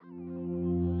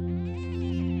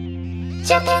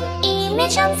Japan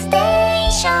Immersion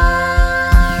Station.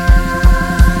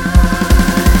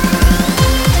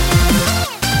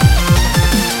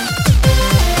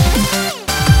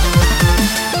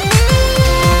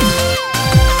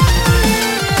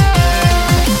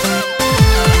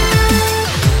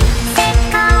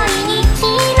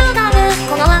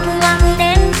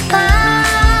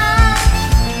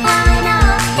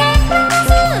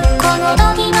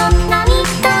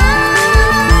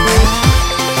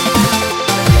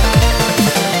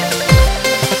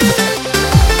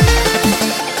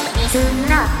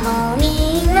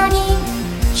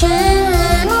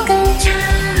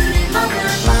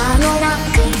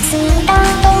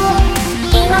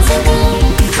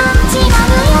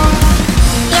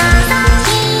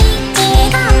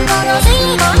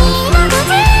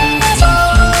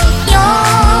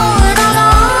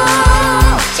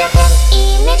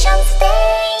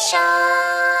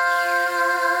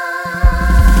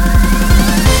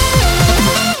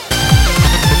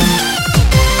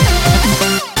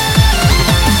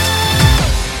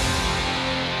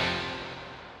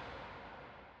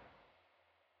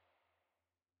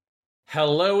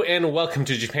 'Hello and welcome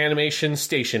to Japanimation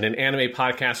Station, an anime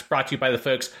podcast brought to you by the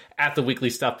folks at the Weekly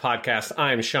Stuff Podcast.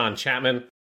 I'm Sean Chapman.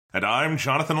 And I'm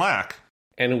Jonathan Lack.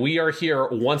 And we are here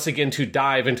once again to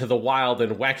dive into the wild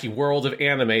and wacky world of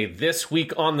anime. This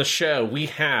week on the show, we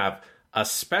have a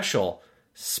special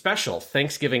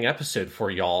Thanksgiving episode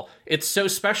for y'all. It's so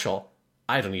special,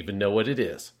 I don't even know what it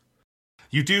is.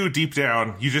 You do deep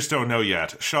down, you just don't know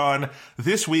yet. Sean,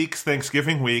 this week's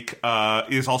Thanksgiving week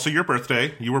is also your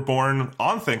birthday. You were born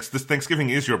on this Thanksgiving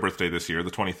is your birthday this year, the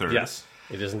 23rd. Yes,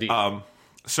 it is indeed.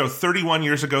 So 31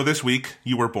 years ago this week,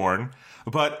 you were born.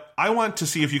 But I want to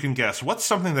see if you can guess, what's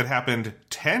something that happened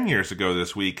 10 years ago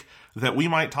this week that we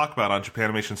might talk about on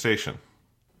Japanimation Station?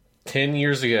 10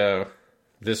 years ago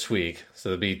this week, so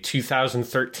it'll be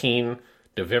 2013,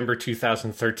 November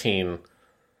 2013.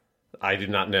 I do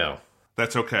not know.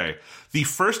 That's okay. The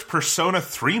first Persona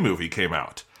 3 movie came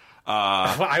out.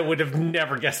 I would have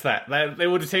never guessed that. It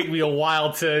would have taken me a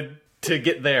while to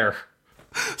get there.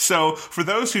 So, for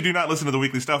those who do not listen to the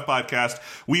Weekly Stuff podcast,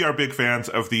 we are big fans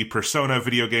of the Persona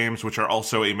video games, which are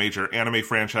also a major anime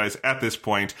franchise at this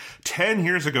point. 10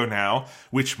 years ago now,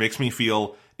 which makes me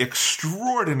feel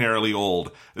extraordinarily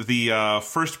old, the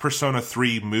first Persona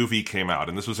 3 movie came out,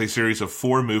 and this was a series of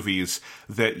 4 movies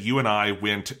that you and I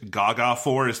went gaga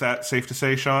for. Is that safe to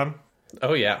say, Sean?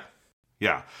 Oh, yeah.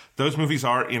 Yeah, those movies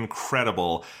are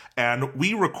incredible, and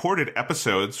we recorded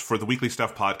episodes for the Weekly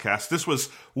Stuff podcast. This was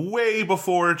way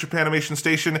before Japanimation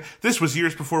Station. This was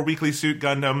years before Weekly Suit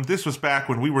Gundam. This was back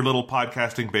when we were little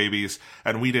podcasting babies,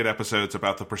 and we did episodes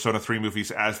about the Persona 3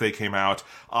 movies as they came out.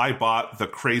 I bought the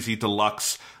crazy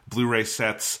deluxe Blu-ray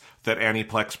sets that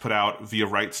Aniplex put out via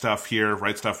Right Stuff here.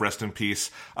 Right Stuff, rest in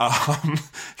peace.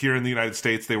 Here in the United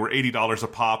States, they were $80 a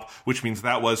pop, which means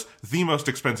that was the most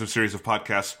expensive series of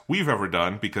podcasts we've ever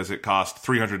done because it cost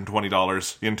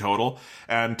 $320 in total.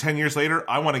 And 10 years later,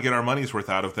 I want to get our money's worth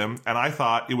out of them, and I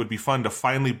thought it would be fun to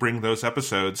finally bring those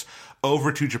episodes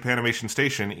over to Japanimation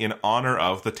Station in honor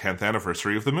of the 10th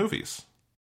anniversary of the movies.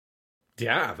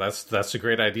 Yeah, that's a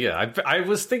great idea. I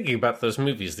was thinking about those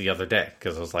movies the other day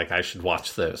because I was like, I should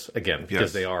watch those again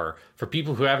because They are, for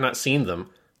people who have not seen them,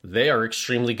 they are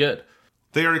extremely good.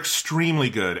 They are extremely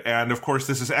good. And of course,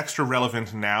 this is extra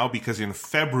relevant now because in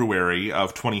February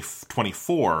of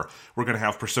 2024, we're going to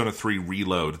have Persona 3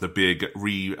 Reload, the big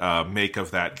remake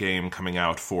of that game coming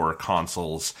out for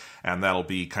consoles. And that'll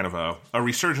be kind of a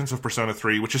resurgence of Persona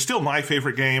 3, which is still my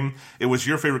favorite game. It was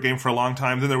your favorite game for a long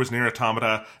time. Then there was Nier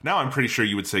Automata. Now I'm pretty sure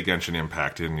you would say Genshin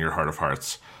Impact in your heart of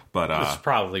hearts. But it's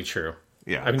probably true.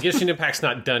 Yeah. I mean, Genshin Impact's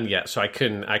not done yet, so I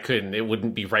couldn't, it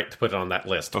wouldn't be right to put it on that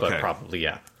list, but probably,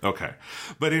 yeah. Okay.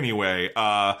 But anyway,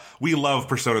 we love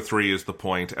Persona 3 is the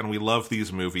point, and we love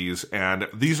these movies, and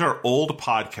these are old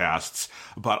podcasts,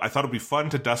 but I thought it'd be fun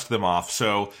to dust them off.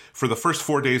 So for the first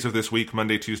 4 days of this week,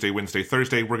 Monday, Tuesday, Wednesday,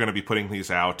 Thursday, we're going to be putting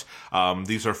these out.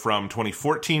 These are from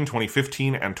 2014,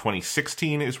 2015, and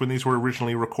 2016 is when these were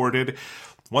originally recorded.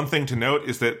 One thing to note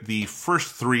is that the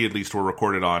first 3, at least, were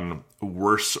recorded on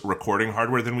worse recording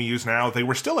hardware than we use now. They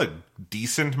were still a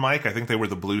decent mic. I think they were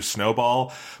the Blue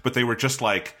Snowball, but they were just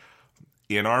like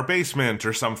in our basement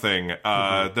or something.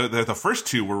 The first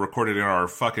 2 were recorded in our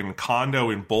fucking condo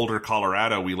in Boulder,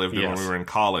 Colorado we lived in when we were in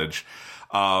college.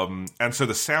 And so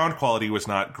the sound quality was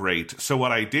not great. So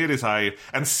what I did is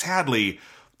and sadly,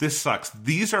 this sucks.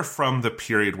 These are from the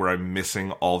period where I'm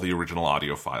missing all the original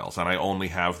audio files, and I only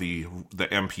have the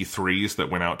MP3s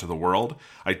that went out to the world.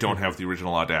 I don't have the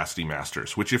original Audacity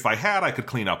masters, which if I had, I could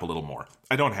clean up a little more.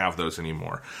 I don't have those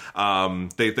anymore.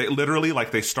 They literally,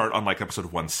 like, they start on, like, episode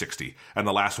 160, and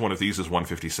the last one of these is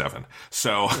 157.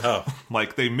 So,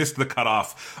 like, they missed the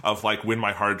cutoff of, like, when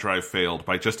my hard drive failed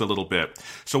by just a little bit.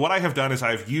 So what I have done is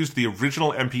I've used the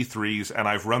original MP3s, and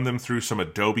I've run them through some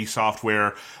Adobe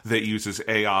software that uses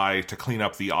AI to clean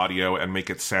up the audio and make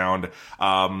it sound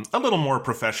a little more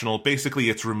professional. Basically,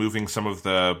 it's removing some of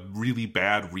the really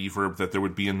bad reverb that there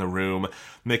would be in the room,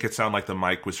 make it sound like the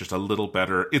mic was just a little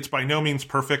better. It's by no means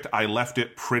perfect. I left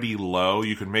it pretty low.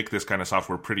 You can make this kind of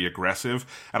software pretty aggressive,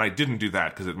 and I didn't do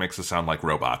that because it makes us sound like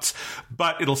robots.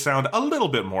 But it'll sound a little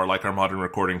bit more like our modern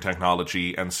recording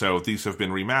technology, and so these have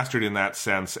been remastered in that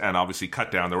sense and obviously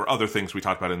cut down. There were other things we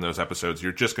talked about in those episodes.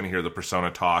 You're just going to hear the Persona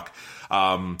talk.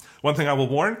 One thing I will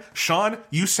warn, Sean,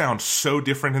 you sound so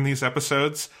different in these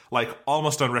episodes, like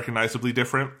almost unrecognizably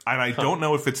different. And I don't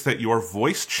know if it's that your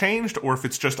voice changed or if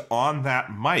it's just on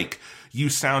that mic, you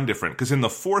sound different. Because in the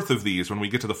fourth of these, when we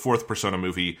get to the fourth Persona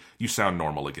movie, you sound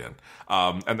normal again.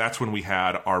 And that's when we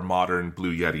had our modern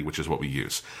Blue Yeti, which is what we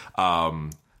use.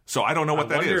 So I don't know what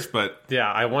that is, but...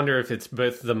 Yeah, I wonder if it's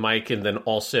both the mic and then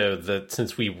also that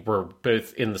since we were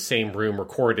both in the same room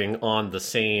recording on the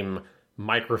same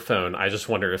microphone, I just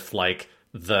wonder if, like,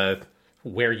 the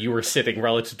where you were sitting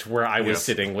relative to where I was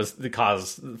sitting was the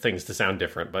cause things to sound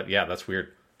different. But yeah, that's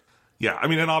weird. Yeah, I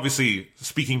mean, and obviously,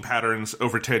 speaking patterns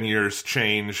over 10 years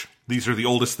change. These are the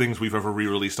oldest things we've ever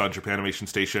re-released on Japanimation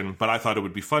Station, but I thought it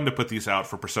would be fun to put these out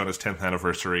for Persona's 10th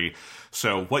anniversary.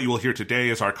 So what you will hear today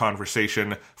is our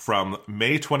conversation from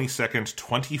May 22nd,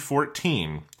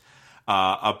 2014,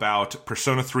 about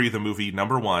Persona 3, the movie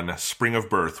 #1, Spring of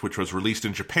Birth, which was released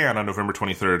in Japan on November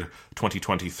 23rd,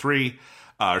 2023.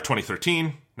 Or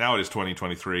 2013. Now it is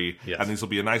 2023. Yes. And these will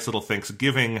be a nice little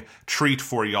Thanksgiving treat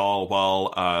for y'all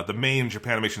while the main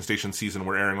Japanimation Station season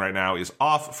we're airing right now is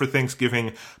off for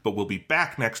Thanksgiving, but we'll be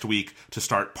back next week to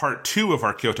start part 2 of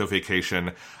our Kyoto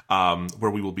vacation, where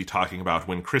we will be talking about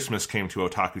when Christmas came to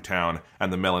Otaku Town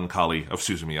and the melancholy of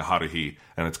Suzumiya Haruhi,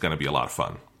 and it's going to be a lot of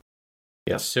fun.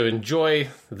 Yes, so enjoy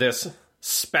this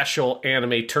special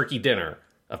anime turkey dinner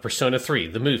of Persona 3,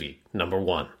 the movie,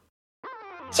 #1.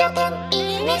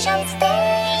 Japanimation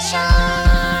Station.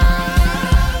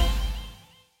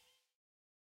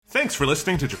 Thanks for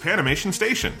listening to Japanimation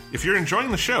Station. If you're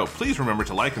enjoying the show, please remember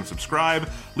to like and subscribe,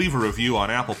 leave a review on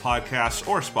Apple Podcasts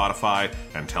or Spotify,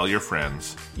 and tell your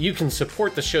friends. You can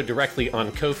support the show directly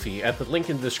on Ko-fi at the link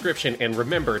in the description, and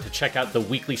remember to check out the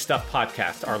Weekly Stuff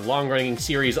podcast, our long-running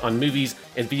series on movies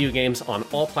and video games on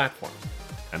all platforms.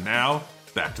 And now,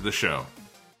 back to the show.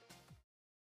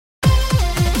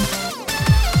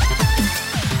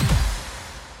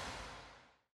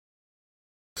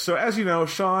 So as you know,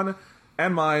 Sean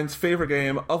and mine's favorite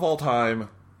game of all time,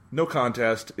 no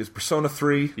contest, is Persona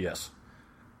 3. Yes.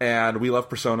 And we love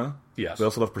Persona. Yes. We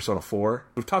also love Persona 4.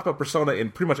 We've talked about Persona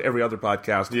in pretty much every other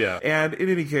podcast. Yeah. And in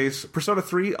any case, Persona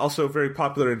 3, also very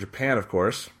popular in Japan, of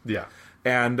course. Yeah.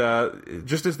 And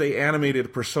just as they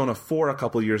animated Persona 4 a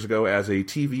couple of years ago as a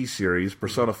TV series,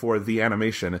 Persona 4 The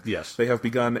Animation, yes, they have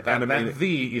begun animating... That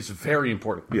 "the" is very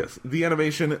important. Yes. The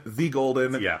Animation, The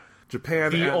Golden... Yeah.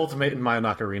 Japan... The ultimate in my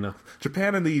ocarina.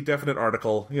 Japan in the definite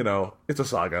article, you know, it's a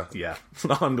saga. Yeah. It's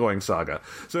an ongoing saga.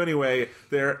 So anyway,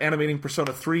 they're animating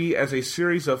Persona 3 as a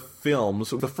series of films.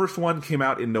 The first one came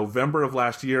out in November of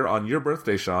last year on your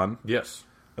birthday, Sean. Yes.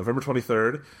 November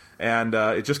 23rd. And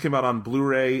it just came out on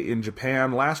Blu-ray in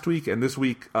Japan last week, and this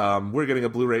week we're getting a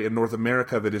Blu-ray in North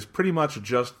America that is pretty much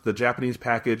just the Japanese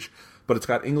package, but it's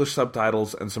got English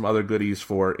subtitles and some other goodies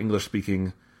for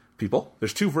English-speaking people.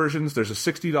 There's 2 versions. There's a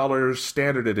 $60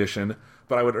 standard edition,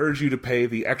 but I would urge you to pay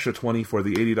the extra $20 for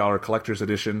the $80 collector's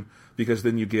edition, because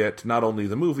then you get not only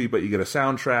the movie, but you get a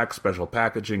soundtrack, special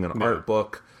packaging, an art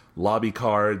book, lobby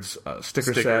cards,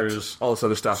 stickers, sets, all this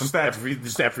other stuff. In fact,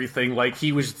 just everything. Like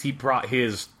he brought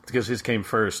his because his came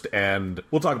first, and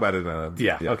we'll talk about it in a...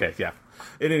 Yeah. Okay, yeah.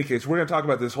 In any case, we're going to talk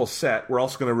about this whole set. We're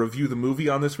also going to review the movie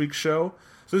on this week's show.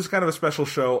 So this is kind of a special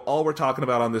show. All we're talking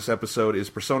about on this episode is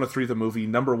Persona 3, the movie,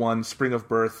 #1, Spring of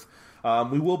Birth.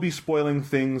 We will be spoiling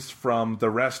things from the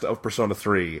rest of Persona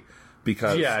 3,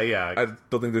 because I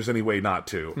don't think there's any way not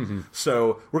to. Mm-hmm.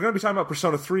 So we're going to be talking about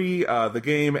Persona 3, the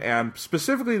game, and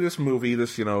specifically this movie,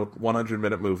 this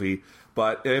 100-minute movie.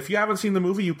 But if you haven't seen the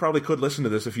movie, you probably could listen to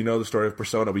this if you know the story of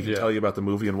Persona. We can tell you about the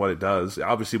movie and what it does.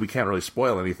 Obviously, we can't really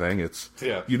spoil anything.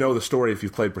 You know the story if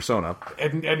you've played Persona.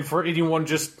 And for anyone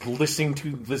just listening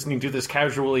to this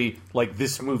casually, like,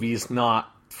 this movie is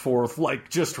not for like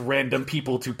just random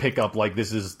people to pick up. Like,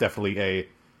 this is definitely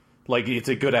it's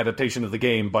a good adaptation of the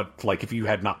game, but like if you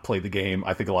had not played the game,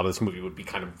 I think a lot of this movie would be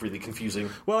kind of really confusing.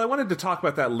 Well, I wanted to talk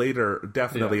about that later,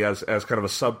 definitely, as kind of a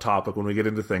subtopic when we get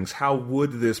into things. How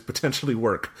would this potentially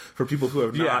work for people who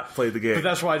have not played the game? But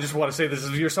that's why I just want to say this: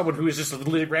 if you're someone who is just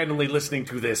randomly listening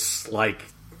to this, like,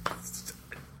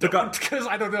 because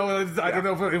I don't know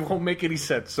if it won't make any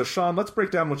sense. So, Sean, let's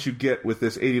break down what you get with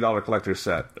this $80 collector's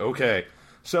set. Okay.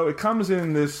 So it comes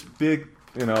in this big,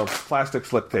 plastic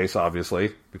slipcase,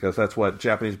 obviously, because that's what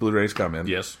Japanese Blu-rays come in.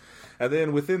 Yes. And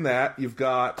then within that, you've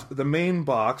got the main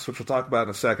box, which we'll talk about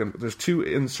in a second. There's 2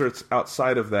 inserts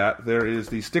outside of that. There is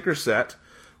the sticker set,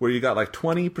 where you got like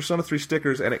 20 Persona 3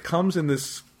 stickers, and it comes in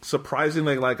this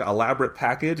surprisingly like elaborate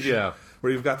package. Yeah.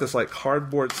 Where you've got this like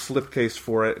cardboard slipcase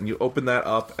for it, and you open that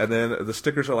up, and then the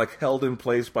stickers are like held in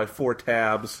place by 4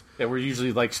 tabs. Yeah, where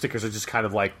usually like stickers are just kind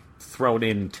of like thrown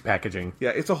into packaging.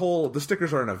 Yeah, the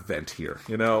stickers are an event here,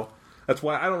 That's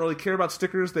why I don't really care about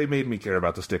stickers. They made me care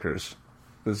about the stickers.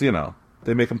 Because,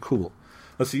 they make them cool.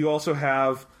 Let's see, you also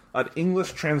have an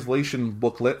English translation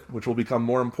booklet, which will become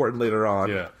more important later on.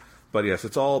 Yeah. But yes,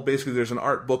 it's all, basically there's an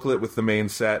art booklet with the main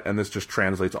set, and this just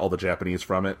translates all the Japanese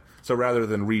from it. So rather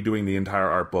than redoing the entire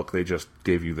art book, they just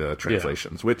gave you the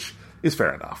translations, which is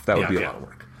fair enough. That would be a lot of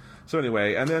work. So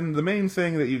anyway, and then the main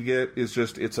thing that you get is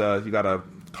just, you got a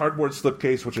cardboard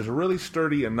slipcase, which is really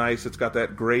sturdy and nice. It's got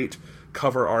that great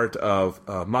cover art of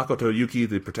Makoto Yuki,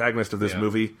 the protagonist of this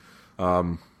movie.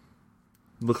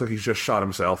 Looks like he's just shot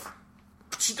himself.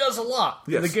 She does a lot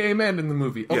in the Yes. game and in the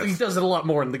movie. Although he does it a lot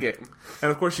more in the game.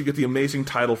 And of course, you get the amazing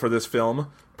title for this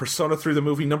film, Persona 3 the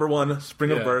movie, #1,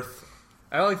 Spring of Birth.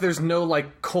 I like there's no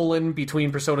like colon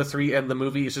between Persona 3 and the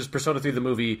movie. It's just Persona 3 the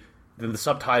movie. Then the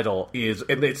subtitle is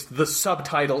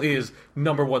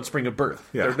 #1 Spring of Birth.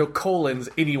 Yeah. There are no colons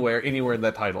anywhere in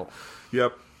that title.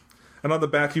 Yep. And on the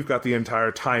back, you've got the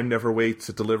entire Time Never Waits.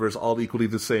 It delivers all equally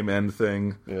the same end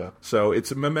thing. Yeah. So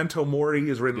it's Memento Mori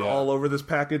is written all over this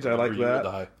package. I like that.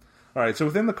 All right, so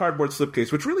within the cardboard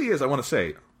slipcase, which really is, I want to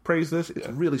say, praise this, it's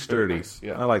really sturdy. Nice.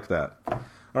 Yeah. I like that.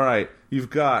 All right, you've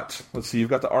got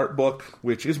the art book,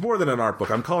 which is more than an art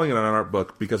book. I'm calling it an art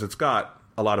book because it's got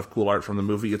a lot of cool art from the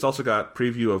movie. It's also got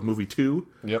preview of movie 2.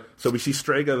 Yep. So we see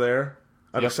Strega there.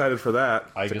 I'm excited for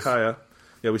that. Aigis. Takaya.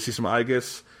 Yeah, we see some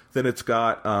Aigis. Then it's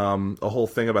got a whole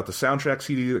thing about the soundtrack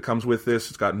CD that comes with this.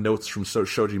 It's got notes from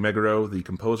Shoji Meguro, the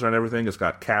composer, and everything. It's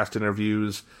got cast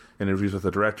interviews with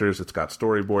the directors. It's got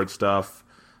storyboard stuff.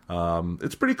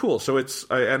 It's pretty cool. So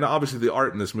and obviously the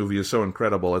art in this movie is so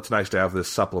incredible. It's nice to have this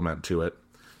supplement to it.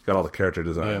 Got all the character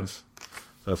designs.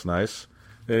 So that's nice.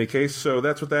 In any case, so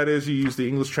that's what that is. You use the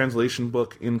English translation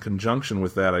book in conjunction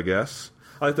with that, I guess.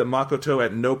 I like that Makoto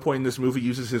at no point in this movie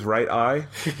uses his right eye.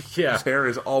 Yeah. His hair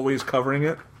is always covering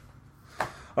it.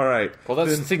 All right. Well,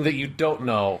 that's the thing that you don't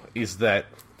know is that,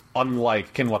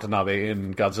 unlike Ken Watanabe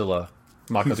in Godzilla,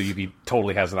 Makoto Yuki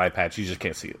totally has an eye patch. You just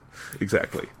can't see it.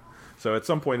 Exactly. So at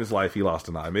some point in his life, he lost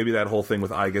an eye. Maybe that whole thing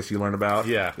with Aigis you learn about.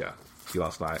 Yeah. Yeah. He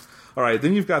lost an eye. All right.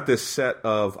 Then you've got this set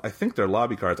of, I think they're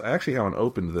lobby cards. I actually haven't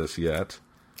opened this yet.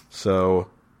 So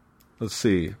let's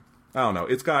see. I don't know.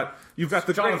 You've got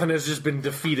the Jonathan has just been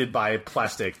defeated by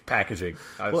plastic packaging.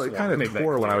 Well, it kind of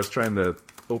tore when I was trying to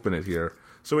open it here.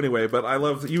 So anyway, but I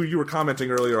love you were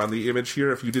commenting earlier on the image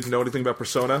here. If you didn't know anything about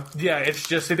Persona, Yeah, it's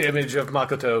just an image of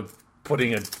Makoto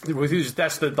putting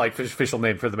that's the like official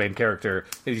name for the main character.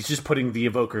 And he's just putting the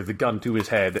evoker, the gun, to his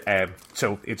head, and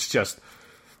so it's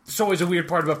always a weird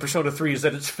part about Persona 3 is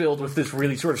that it's filled with this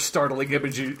really sort of startling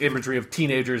imagery of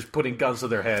teenagers putting guns to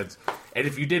their heads. And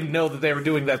if you didn't know that they were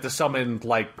doing that to summon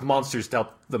like monsters to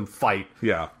help them fight,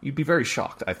 you'd be very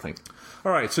shocked, I think.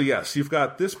 All right, so yes, you've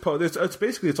got this.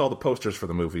 It's all the posters for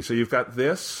the movie. So you've got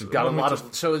this. You've got a lot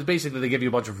of. So basically, they give you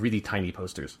a bunch of really tiny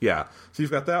posters. Yeah. So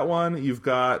you've got that one. You've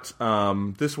got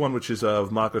this one, which is of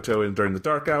Makoto during the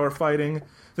Dark Hour fighting.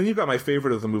 Then you've got my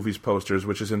favorite of the movie's posters,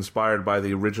 which is inspired by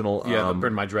the original. The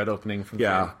Burn My Dread opening from.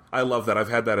 Yeah, I love that. I've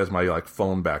had that as my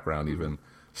phone background even.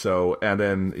 So, and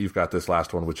then you've got this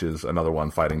last one, which is another one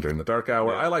fighting during the Dark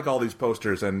Hour. Yeah. I like all these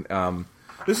posters, and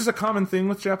this is a common thing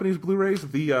with Japanese Blu-rays.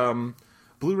 The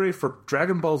Blu-ray for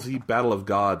Dragon Ball Z Battle of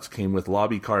Gods came with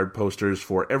lobby card posters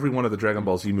for every one of the Dragon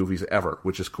Ball Z movies ever,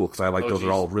 which is cool because I like those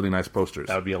are all really nice posters.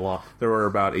 That would be a lot. There were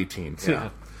about 18. Yeah.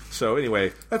 So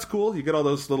anyway, that's cool. You get all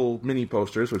those little mini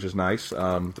posters, which is nice.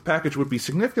 The package would be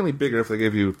significantly bigger if they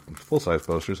gave you full-size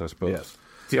posters, I suppose. Yes.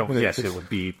 Yes, it would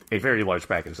be a very large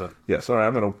package, though. Yes, all right,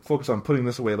 I'm going to focus on putting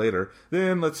this away later.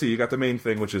 Then, let's see, you got the main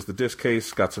thing, which is the disc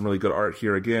case. Got some really good art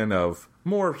here, again, of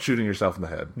more shooting yourself in the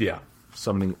head. Yeah.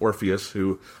 summoning Orpheus,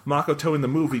 who Makoto in the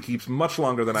movie keeps much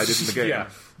longer than I did in the game. Yeah,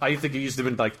 I think he used him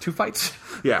in like 2 fights.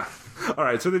 Yeah. All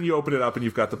right, so then you open it up and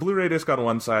you've got the Blu-ray disc on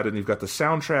one side and you've got the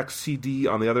soundtrack CD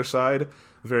on the other side.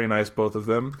 Very nice, both of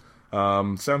them.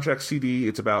 Soundtrack CD,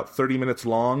 it's about 30 minutes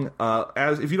long.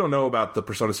 As if you don't know about the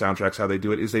Persona soundtracks, how they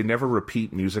do it is they never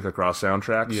repeat music across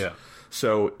soundtracks. Yeah.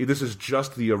 So this is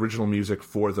just the original music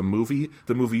for the movie.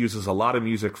 The movie uses a lot of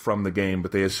music from the game,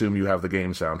 but they assume you have the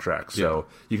game soundtrack. So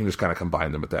you can just kind of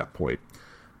combine them at that point.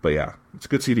 But yeah, it's a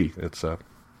good CD. It's I've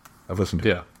listened to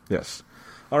it. Yeah. Yes.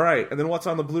 All right, and then what's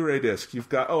on the Blu-ray disc? You've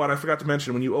got... Oh, and I forgot to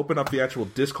mention, when you open up the actual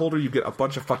disc holder, you get a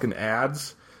bunch of fucking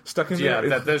ads stuck in there.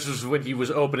 Yeah, this was when he was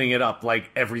opening it up, like,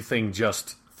 everything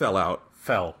just fell out.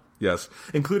 fell. Yes,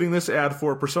 including this ad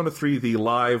for Persona 3, the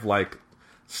live, like,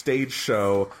 stage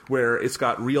show, where it's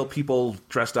got real people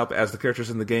dressed up as the characters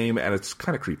in the game, and it's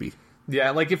kind of creepy.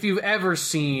 Yeah, like, if you've ever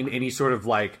seen any sort of,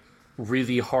 like,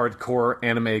 really hardcore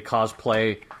anime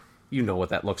cosplay, you know what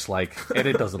that looks like, and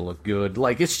it doesn't look good.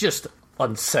 Like, it's just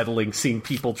unsettling seeing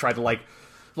people try to,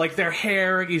 like their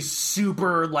hair is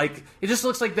super, like, it just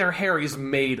looks like their hair is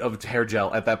made of hair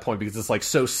gel at that point, because it's, like,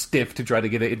 so stiff to try to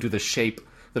get it into the shape,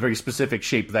 the very specific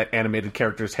shape that animated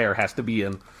character's hair has to be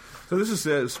in. So this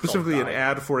is specifically an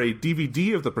ad for a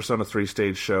DVD of the Persona 3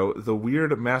 stage show, The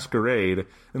Weird Masquerade,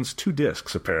 and it's 2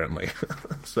 discs, apparently.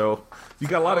 So you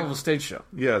got a lot of... the stage show.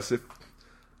 Yes,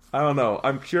 I don't know.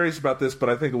 I'm curious about this, but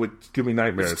I think it would give me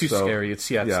nightmares. It's too scary.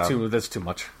 That's too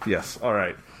much. Yes, all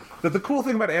right. The cool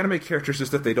thing about anime characters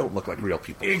is that they don't look like real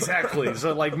people. Exactly.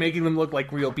 So, like, making them look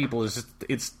like real people is just,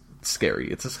 it's scary.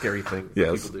 It's a scary thing that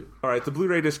Yes. people do. All right, the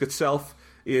Blu-ray disc itself,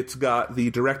 it's got the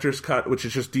director's cut, which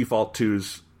is just defaults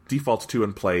 2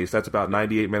 and plays. That's about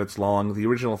 98 minutes long. The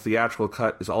original theatrical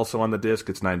cut is also on the disc.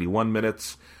 It's 91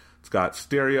 minutes. It's got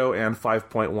stereo and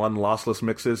 5.1 lossless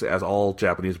mixes, as all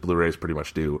Japanese Blu-rays pretty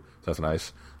much do. So that's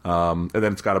nice. And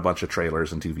then it's got a bunch of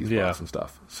trailers and TV spots and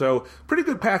stuff. So, pretty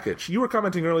good package. You were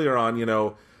commenting earlier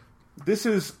on, this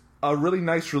is a really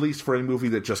nice release for a movie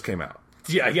that just came out.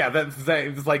 Yeah,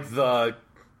 that like, the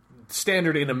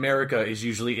standard in America is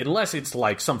usually, unless it's,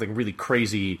 like, something really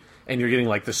crazy, and you're getting,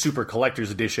 like, the super collector's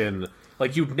edition,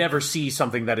 like, you'd never see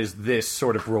something that is this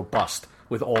sort of robust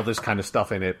with all this kind of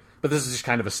stuff in it. But this is just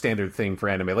kind of a standard thing for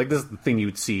anime. Like, this is the thing you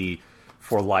would see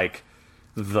for, like,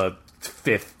 the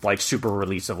 5th, like, super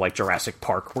release of, like, Jurassic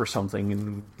Park or something.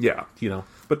 And, Yeah.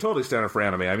 But totally standard for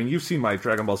anime. I mean, you've seen my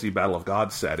Dragon Ball Z Battle of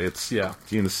Gods set. It's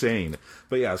insane.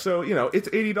 But yeah, so, it's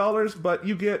 $80, but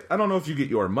you get, I don't know if you get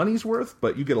your money's worth,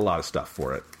 but you get a lot of stuff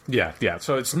for it. Yeah.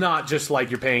 So it's not just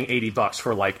like you're paying $80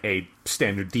 for, like, a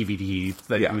standard DVD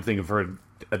that you would think of for an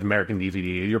American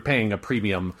DVD. You're paying a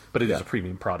premium, but it is a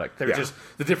premium product.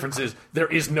 The difference is there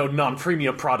is no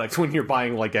non-premium product when you're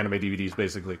buying, like, anime DVDs,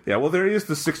 basically. Yeah, well, there is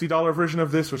the $60 version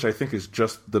of this, which I think is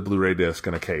just the Blu-ray disc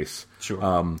in a case.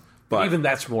 Sure. But even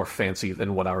that's more fancy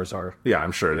than what ours are. Yeah,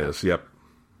 I'm sure it is. Yep.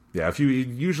 Yeah, if you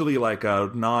usually like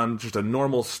just a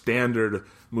normal standard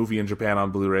movie in Japan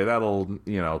on Blu-ray, that'll,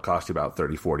 cost you about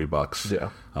 $30-$40. Yeah.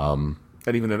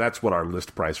 And even then, that's what our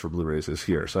list price for Blu-rays is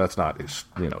here. So that's not,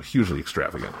 hugely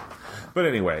extravagant. But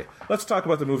anyway, let's talk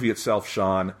about the movie itself,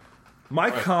 Sean.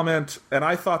 My comment, and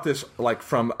I thought this,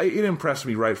 it impressed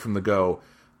me right from the go.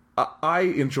 I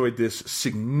enjoyed this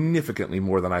significantly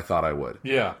more than I thought I would.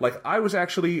 Yeah. Like, I was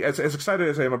actually, as excited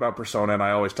as I am about Persona, and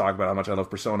I always talk about how much I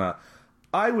love Persona,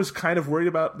 I was kind of worried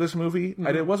about this movie. Mm-hmm.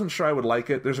 I wasn't sure I would like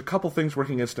it. There's a couple things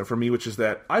working against it for me, which is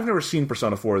that I've never seen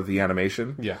Persona 4, the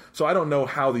animation. Yeah. So I don't know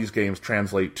how these games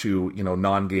translate to,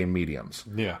 non-game mediums.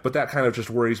 Yeah. But that kind of just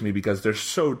worries me because they're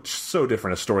so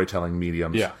different as storytelling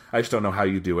mediums. Yeah. I just don't know how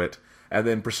you do it. And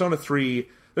then Persona 3...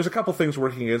 There's a couple things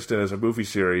working against it as a movie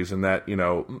series in that,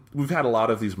 we've had a lot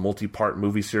of these multi-part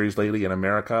movie series lately in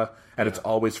America, and it's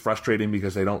always frustrating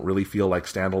because they don't really feel like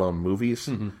standalone movies,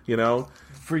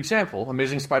 For example,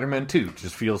 Amazing Spider-Man 2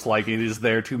 just feels like it is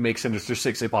there to make Sinister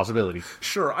Six a possibility.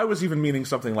 Sure, I was even meaning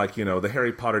something like, the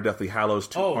Harry Potter Deathly Hallows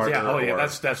 2-parter.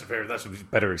 That's a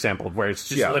better example of where it's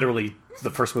just literally the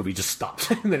first movie just stops,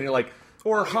 and then you're like...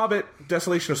 Or Hobbit,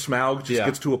 Desolation of Smaug just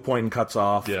gets to a point and cuts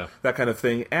off, that kind of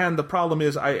thing. And the problem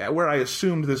is, where I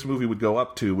assumed this movie would go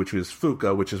up to, which is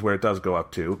Fuka, which is where it does go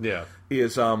up to,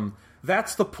 is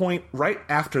that's the point right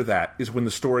after that is when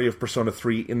the story of Persona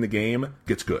 3 in the game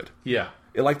gets good. Yeah.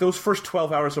 Like, those first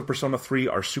 12 hours of Persona 3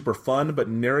 are super fun, but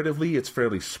narratively it's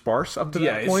fairly sparse up to that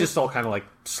point. Yeah, it's just all kind of like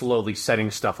slowly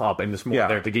setting stuff up, and it's more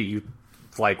there to get you,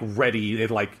 like, ready and,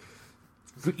 like...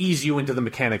 ease you into the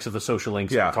mechanics of the social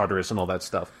links, Yeah. and Tartarus, and all that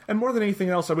stuff. And more than anything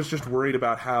else, I was just worried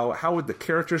about how would the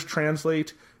characters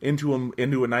translate into a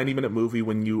 90-minute movie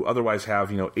when you otherwise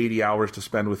have 80 hours to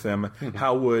spend with them.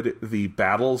 How would the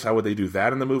battles? How would they do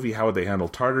that in the movie? How would they handle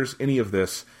Tartars? Any of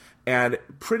this? And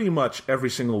pretty much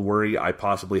every single worry I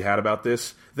possibly had about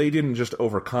this, they didn't just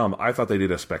overcome. I thought they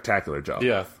did a spectacular job.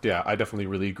 Yeah, I definitely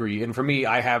really agree. And for me,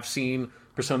 I have seen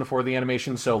Persona 4 the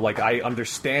animation, so like I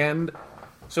understand.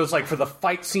 So it's like for the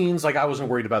fight scenes, like I wasn't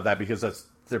worried about that because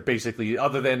they're basically,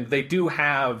 other than they do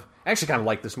have, I actually kind of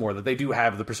like this more, that they do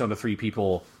have the Persona 3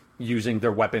 people using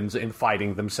their weapons and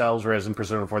fighting themselves, whereas in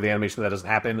Persona 4 the animation that doesn't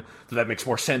happen. So that makes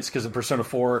more sense because in Persona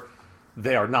 4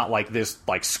 they are not like this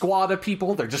like squad of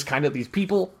people, they're just kind of these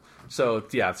people. So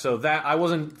yeah, so that I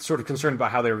wasn't sort of concerned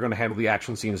about how they were going to handle the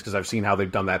action scenes because I've seen how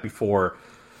they've done that before.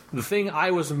 The thing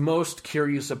I was most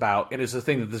curious about, and it's the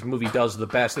thing that this movie does the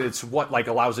best, and it's what like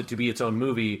allows it to be its own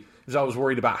movie, is I was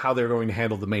worried about how they're going to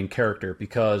handle the main character,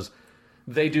 because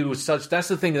they do such, that's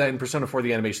the thing that in Persona 4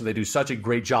 the animation they do such a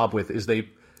great job with, is they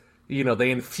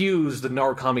infuse the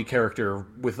Narukami character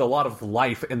with a lot of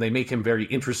life, and they make him very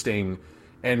interesting,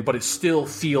 but it still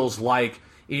feels like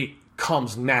it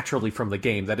comes naturally from the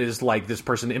game. That is like this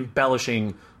person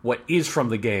embellishing what is from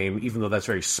the game, even though that's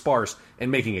very sparse,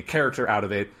 and making a character out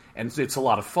of it, and it's a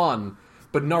lot of fun.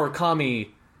 But Narukami,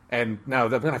 and now I'm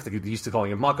going to have to get used to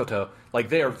calling him Makoto, like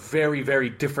they are very, very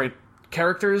different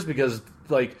characters, because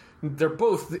like they're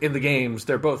both in the games,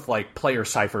 they're both like player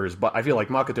ciphers, but I feel like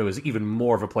Makoto is even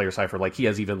more of a player cipher. Like he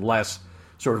has even less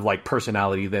sort of like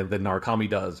personality than Narukami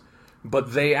does.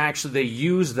 But they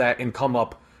use that and come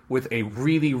up with a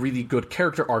really, really good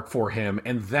character arc for him,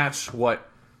 and that's what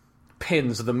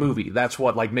pins the movie. That's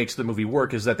what like makes the movie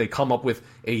work, is that they come up with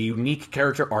a unique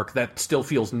character arc that still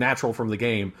feels natural from the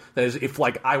game. That is, if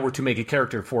like I were to make a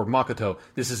character for Makoto,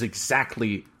 this is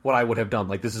exactly what I would have done.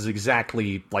 Like this is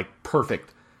exactly like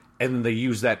perfect. And then they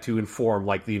use that to inform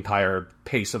like the entire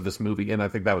pace of this movie, and I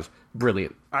think that was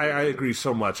brilliant. I agree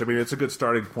so much. I mean, it's a good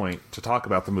starting point to talk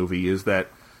about the movie, is that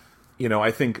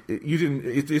I think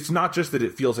it's not just that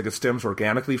it feels like it stems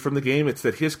organically from the game, it's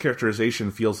that his characterization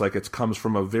feels like it comes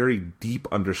from a very deep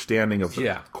understanding of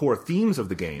the core themes of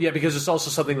the game. Yeah, because it's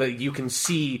also something that you can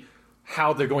see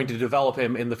how they're going to develop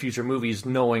him in the future movies,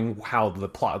 knowing how the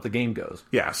plot of the game goes.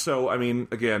 Yeah, so, I mean,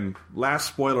 again, last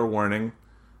spoiler warning,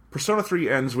 Persona 3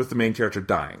 ends with the main character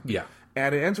dying. Yeah.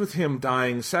 And it ends with him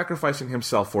dying, sacrificing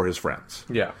himself for his friends.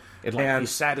 Yeah. In like the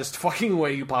saddest fucking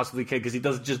way you possibly can, because he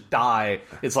doesn't just die.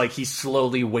 It's like he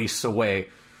slowly wastes away.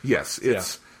 Yes,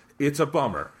 it's a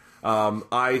bummer.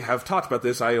 I have talked about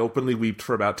this. I openly weeped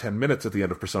for about 10 minutes at the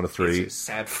end of Persona 3. It's a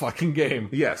sad fucking game.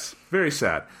 Yes, very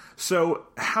sad. So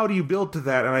how do you build to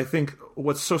that? And I think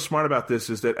what's so smart about this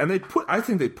is that, and I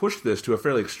think they pushed this to a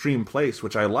fairly extreme place,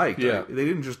 which I liked. Yeah.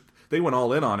 They went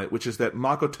all in on it, which is that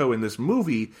Makoto in this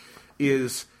movie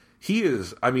he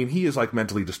is like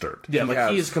mentally disturbed. Yeah,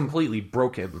 he is completely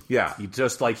broken. Yeah.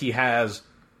 He has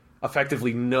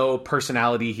effectively no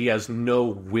personality. He has no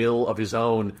will of his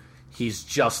own. He's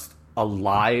just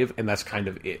alive, and that's kind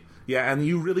of it. Yeah, and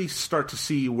you really start to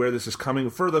see where this is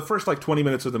coming. For the first 20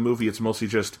 minutes of the movie, it's mostly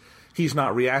just he's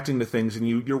not reacting to things, and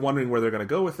you're wondering where they're going to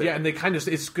go with it. Yeah, and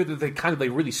it's good that they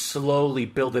really slowly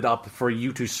build it up for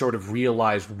you to sort of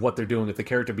realize what they're doing with the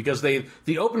character, because the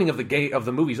opening of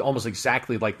the movie is almost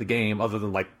exactly like the game, other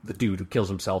than like the dude who kills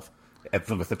himself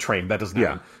with the train. That doesn't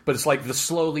happen. But it's like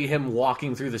slowly him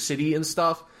walking through the city and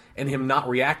stuff, and him not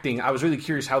reacting. I was really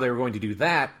curious how they were going to do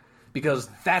that, because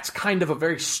that's kind of a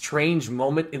very strange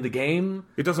moment in the game.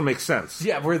 It doesn't make sense.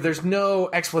 Yeah, where there's no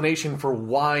explanation for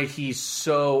why he's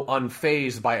so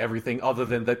unfazed by everything, other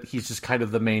than that he's just kind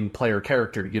of the main player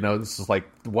character. This is like,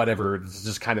 whatever, this is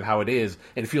just kind of how it is.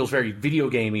 And it feels very video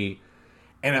gamey.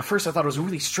 And at first I thought it was a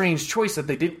really strange choice that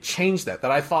they didn't change that. That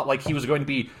I thought like he was going to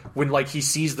be, when like he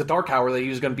sees the Dark Tower, that he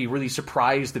was going to be really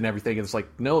surprised and everything. And it's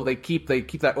like, no, they keep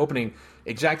that opening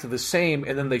exactly the same,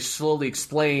 and then they slowly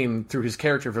explain through his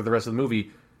character for the rest of the movie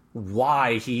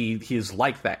why he is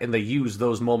like that, and they use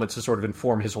those moments to sort of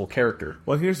inform his whole character.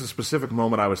 Well, here's the specific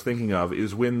moment I was thinking of,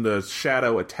 is when the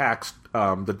shadow attacks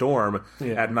the dorm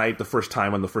at night, the first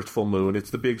time on the first full moon. It's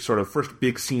the first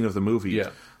big scene of the movie. Yeah.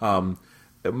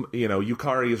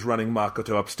 Yukari is running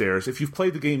Makoto upstairs. If you've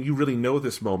played the game, you really know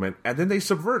this moment, and then they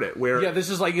subvert it.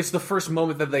 This is like, it's the first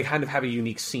moment that they kind of have a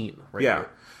unique scene. Right there.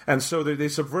 And so they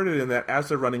subvert it in that as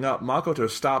they're running up, Makoto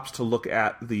stops to look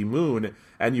at the moon,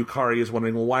 and Yukari is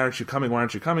wondering, well, why aren't you coming? Why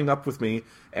aren't you coming up with me?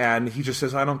 And he just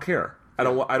says, I don't care. I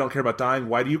don't care about dying.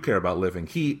 Why do you care about living?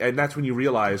 And that's when you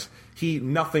realize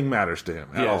nothing matters to him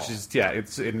at all.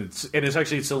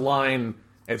 It's a line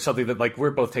And something that, like,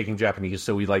 we're both taking Japanese,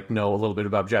 so we, like, know a little bit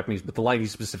about Japanese, but the line he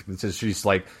specifically says, she's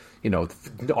like, you know,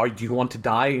 do you want to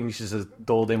die? And she says,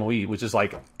 "Do demoi," which is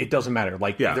like, it doesn't matter.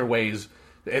 Like, either ways.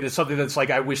 And it's something that's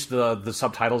like, I wish the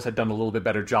subtitles had done a little bit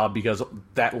better job, because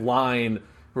that line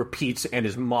repeats and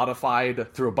is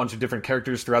modified through a bunch of different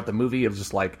characters throughout the movie. It was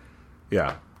just like,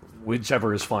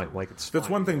 whichever is fine. Like, it's That's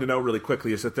fine. one thing to know really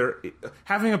quickly, is that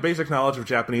having a basic knowledge of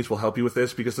Japanese will help you with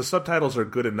this, because the subtitles are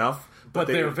good enough, But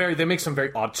they make some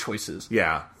very odd choices.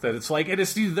 Yeah. That it's like,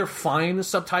 they're fine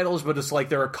subtitles, but it's like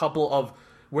there are a couple of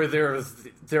where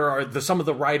there are some of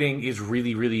the writing is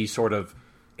really, really sort of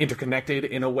interconnected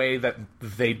in a way that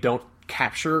they don't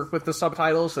capture with the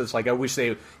subtitles. So it's like, I wish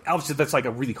obviously that's like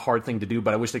a really hard thing to do,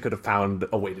 but I wish they could have found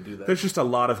a way to do that. There's just a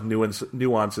lot of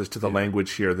nuances to the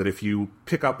language here that if you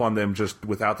pick up on them just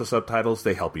without the subtitles,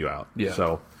 they help you out. Yeah.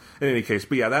 So, in any case,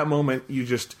 but yeah, that moment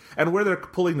and where they're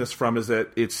pulling this from is that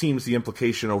it seems the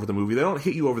implication over the movie, they don't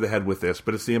hit you over the head with this,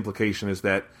 but it's the implication is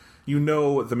that, you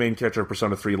know, the main character of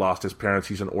Persona 3 lost his parents,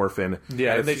 he's an orphan.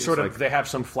 Yeah, and they have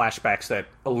some flashbacks that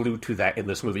allude to that in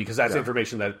this movie, because that's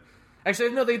information that... Actually,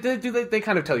 no, they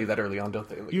kind of tell you that early on, don't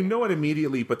they? You know it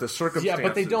immediately, but the circumstances... Yeah,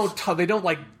 but they don't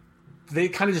like... They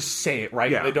kind of just say it,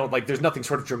 right? Yeah. They don't, like, there's nothing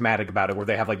sort of dramatic about it, where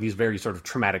they have, like, these very sort of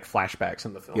traumatic flashbacks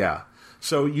in the film. Yeah.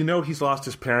 So, you know, he's lost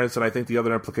his parents, and I think the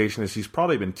other implication is he's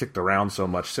probably been kicked around so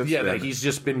much since then. Yeah, that he's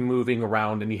just been moving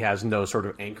around, and he has no sort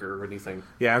of anchor or anything.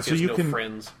 Yeah, and so you can...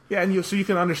 friends. Yeah, and so you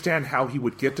can understand how he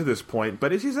would get to this point,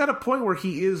 but he's at a point where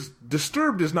he is...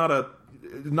 Disturbed is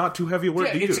not too heavy a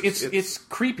word to use. It's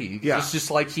creepy. Yeah. It's just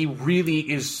like he really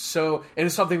is so... And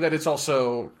it's something that it's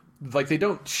also... Like, they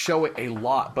don't show it a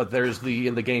lot, but there's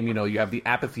in the game, you know, you have the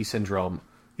apathy syndrome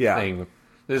thing.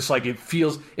 It's like,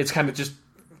 it's kind of just...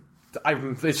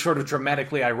 it's sort of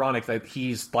dramatically ironic that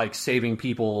he's, like, saving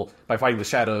people by fighting the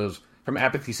shadows from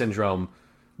apathy syndrome,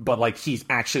 but, like, he's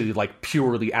actually, like,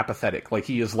 purely apathetic. Like,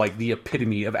 he is, like, the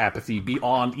epitome of apathy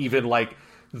beyond even, like,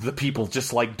 the people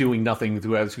just, like, doing nothing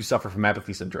who suffer from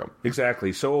apathy syndrome.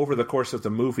 Exactly. So over the course of the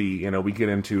movie, you know, we get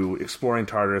into exploring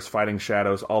Tartarus, fighting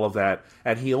shadows, all of that,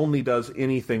 and he only does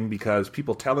anything because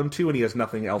people tell him to, and he has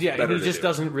nothing else better to do. Yeah, he just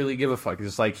doesn't really give a fuck.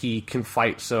 It's like, he can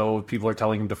fight, so people are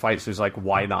telling him to fight, so he's like,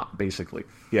 why not, basically.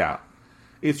 Yeah.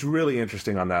 It's really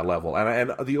interesting on that level.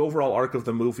 And the overall arc of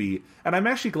the movie, and I'm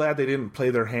actually glad they didn't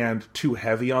play their hand too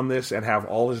heavy on this and have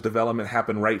all his development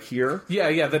happen right here.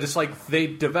 Yeah, that it's like, they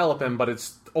develop him, but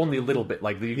it's only a little bit.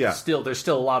 Like, there's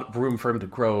still a lot of room for him to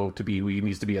grow to be who he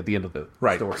needs to be at the end of the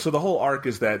story. So the whole arc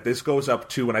is that this goes up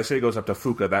to, when I say it goes up to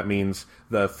Fuka, that means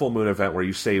the full moon event where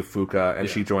you save Fuka and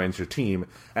she joins your team.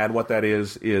 And what that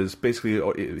is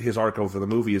basically his arc over the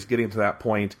movie is getting to that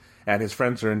point, and his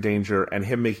friends are in danger, and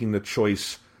him making the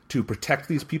choice to protect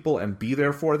these people and be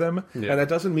there for them. Yeah. And that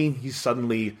doesn't mean he's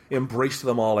suddenly embraced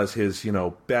them all as his, you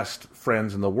know, best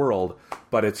friends in the world,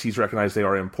 but he's recognized they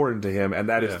are important to him, and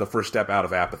that is the first step out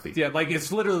of apathy. Yeah, like,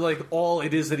 it's literally like all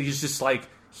it is that he's just like,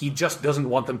 he just doesn't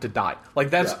want them to die. Like,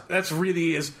 that's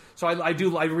really is... So I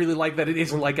really like that it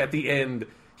isn't like at the end,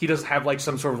 he doesn't have like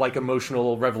some sort of like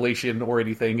emotional revelation or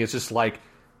anything. It's just like,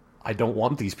 I don't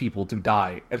want these people to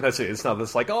die. And that's it. It's not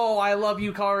this like, oh, I love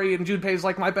you, Kari, and Junpei's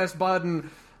like my best bud,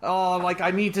 and oh, like, I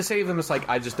need to save them. It's like,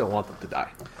 I just don't want them to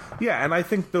die. Yeah, and I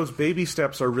think those baby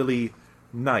steps are really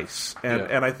nice.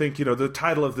 And I think, you know, the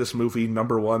title of this movie,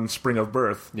 number 1, Spring of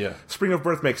Birth. Yeah. Spring of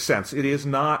Birth makes sense. It is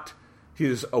not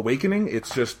his awakening,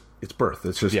 it's just it's birth.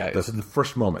 It's just that's the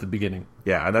first moment. The beginning.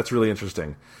 Yeah, and that's really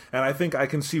interesting. And I think I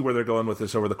can see where they're going with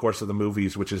this over the course of the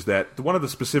movies, which is that one of the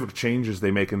specific changes they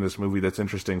make in this movie that's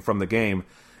interesting from the game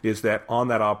is that on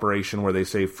that operation where they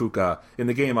save Fuka, in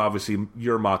the game, obviously,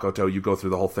 you're Makoto, you go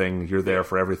through the whole thing, you're there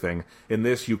for everything. In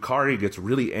this, Yukari gets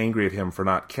really angry at him for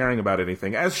not caring about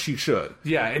anything, as she should.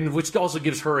 Yeah, and which also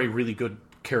gives her a really good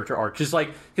character arc. Because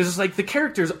it's like the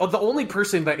characters, the only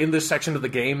person that in this section of the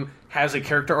game has a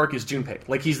character arc is Junpei.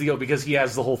 Like, he's because he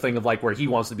has the whole thing of like where he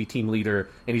wants to be team leader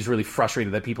and he's really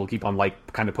frustrated that people keep on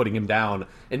like kind of putting him down,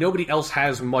 and nobody else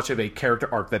has much of a character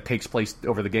arc that takes place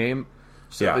over the game.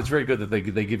 So it's very good that they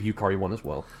give Yukari one as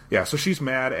well. Yeah, so she's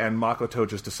mad, and Makoto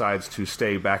just decides to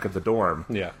stay back at the dorm.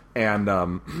 Yeah, and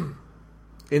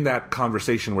in that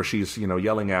conversation where she's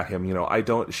yelling at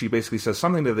him, she basically says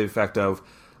something to the effect of,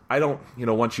 I don't,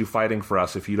 want you fighting for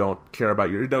us if you don't care about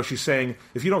your... No, she's saying,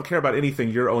 if you don't care about anything,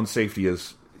 your own safety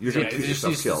is... You're going to get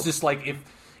yourself killed. It's just like,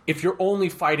 if you're only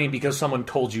fighting because someone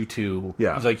told you to,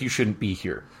 it's like, you shouldn't be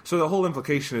here. So the whole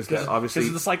implication is that, obviously...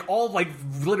 It's like,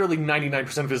 literally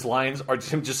 99% of his lines are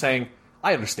him just saying,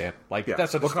 I understand. Like,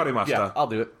 that's what... Yeah, I'll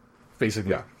do it.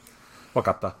 Basically. Yeah.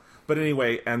 Wakata. But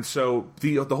anyway, and so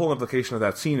the whole implication of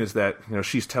that scene is that,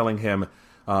 she's telling him,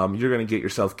 you're going to get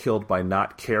yourself killed by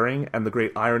not caring. And the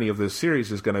great irony of this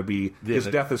series is going to be his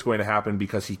death is going to happen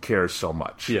because he cares so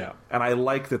much. Yeah. And I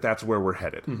like that that's where we're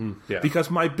headed. Yeah. Because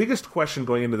my biggest question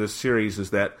going into this series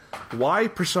is that why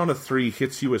Persona 3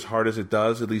 hits you as hard as it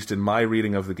does, at least in my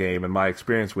reading of the game and my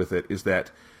experience with it, is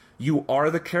that you are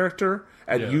the character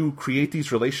and you create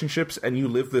these relationships and you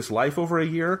live this life over a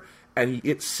year and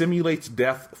it simulates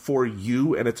death for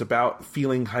you, and it's about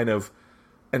feeling kind of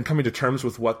and coming to terms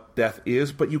with what death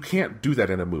is, but you can't do that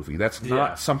in a movie. That's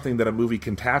not something that a movie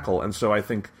can tackle, and so I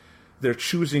think they're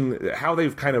choosing how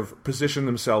they've kind of positioned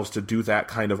themselves to do that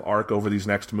kind of arc over these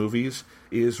next movies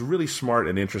is really smart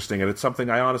and interesting, and it's something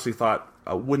I honestly thought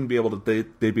wouldn't be able to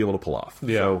they'd be able to pull off.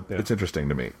 So it's interesting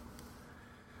to me.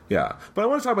 Yeah, but I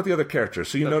want to talk about the other characters.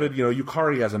 So you noted,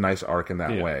 Yukari has a nice arc in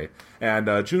that way, and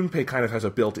Junpei kind of has a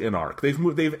built-in arc. They've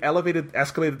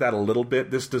escalated that a little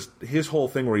bit. His whole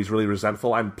thing where he's really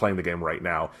resentful. I'm playing the game right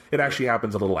now. It actually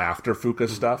happens a little after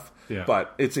Fuka's stuff,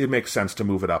 but it makes sense to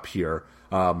move it up here,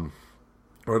 or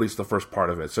at least the first part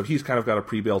of it. So he's kind of got a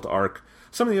pre-built arc.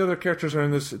 Some of the other characters are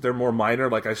in this. They're more minor.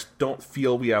 Like, I don't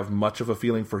feel we have much of a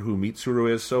feeling for who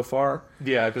Mitsuru is so far.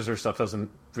 Yeah, because their stuff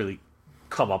doesn't really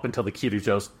come up until the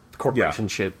Kirito's corporation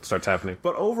shit starts happening.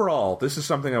 But overall, this is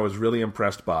something I was really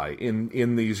impressed by.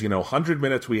 In these 100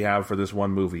 minutes we have for this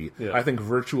one movie, I think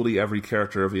virtually every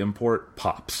character of import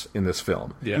pops in this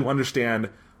film. You understand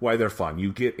why they're fun.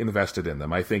 You get invested in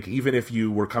them. I think even if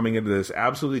you were coming into this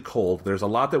absolutely cold, there's a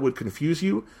lot that would confuse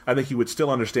you. I think you would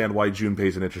still understand why Junpei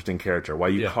is an interesting character,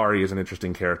 why Yukari is an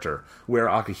interesting character, where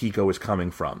Akihiko is coming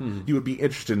from. You would be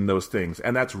interested in those things,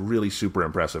 and that's really super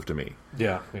impressive to me.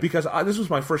 Because this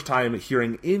was my first time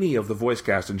hearing any of the voice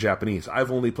cast in Japanese. I've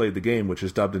only played the game, which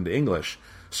is dubbed into English,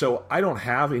 so I don't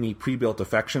have any pre-built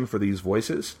affection for these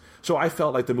voices. So I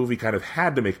felt like the movie kind of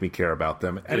had to make me care about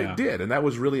them, and it did, and that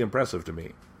was really impressive to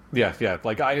me. Yeah.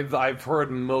 Like, I've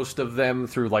heard most of them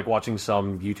through, like, watching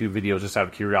some YouTube videos just out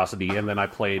of curiosity, and then I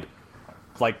played,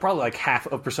 like, probably, like, half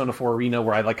of Persona 4 Arena,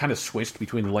 where I, like, kind of switched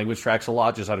between the language tracks a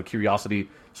lot, just out of curiosity.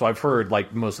 So I've heard,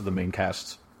 like, most of the main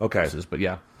casts. Voices, but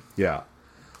yeah.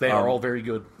 They are all very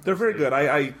good. They're very good.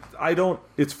 I don't...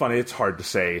 It's funny. It's hard to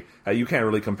say. You can't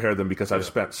really compare them because I've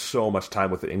spent so much time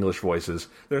with the English voices.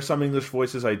 There are some English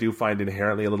voices I do find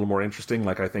inherently a little more interesting.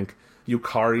 Like, I think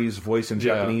Yukari's voice in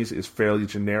Japanese is fairly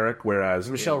generic, whereas...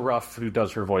 Michelle Ruff, who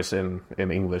does her voice in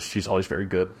English, she's always very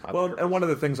good. Well, and one of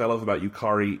the things I love about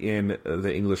Yukari in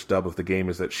the English dub of the game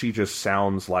is that she just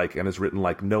sounds like and is written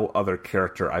like no other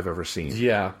character I've ever seen.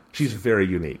 Yeah. She's very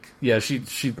unique. Yeah,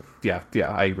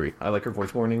 I agree. I like her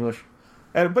voice more in English.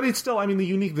 But it's still, I mean, the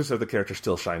uniqueness of the character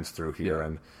still shines through here,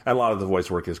 and a lot of the voice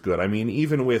work is good. I mean,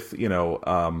 even with,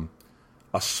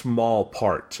 a small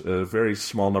part, a very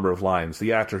small number of lines,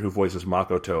 the actor who voices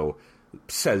Makoto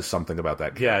says something about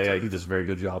that character. Yeah, he does a very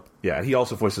good job. Yeah, and he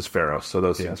also voices Pharos, so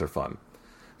those scenes are fun.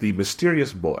 The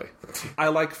mysterious boy. I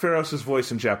like Pharos'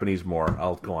 voice in Japanese more.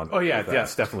 I'll go on. Oh, yeah,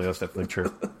 that's definitely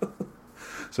true.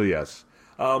 So, yes.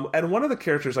 And one of the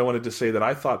characters I wanted to say that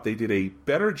I thought they did a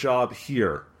better job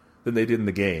here than they did in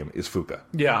the game is Fuka.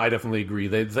 Yeah, I definitely agree.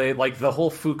 They like, the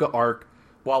whole Fuka arc,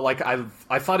 while, like,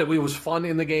 I thought it was fun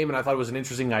in the game, and I thought it was an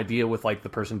interesting idea with, like, the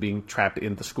person being trapped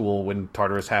in the school when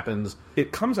Tartarus happens.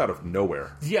 It comes out of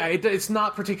nowhere. Yeah, it's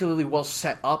not particularly well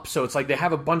set up, so it's like they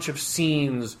have a bunch of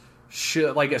scenes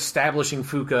like establishing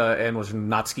Fuka and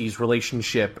Natsuki's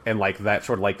relationship and, like, that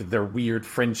sort of, like, their weird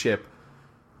friendship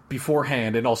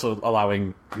beforehand, and also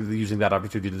using that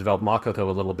opportunity to develop Makoto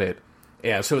a little bit.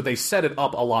 Yeah, so they set it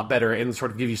up a lot better and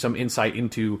sort of give you some insight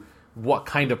into what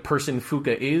kind of person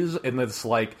Fuka is, and it's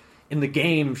like, in the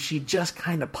game, she just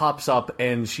kind of pops up,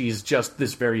 and she's just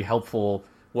this very helpful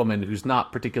woman who's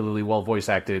not particularly well voice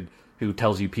acted, who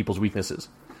tells you people's weaknesses.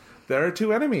 There are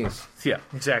two enemies. Yeah,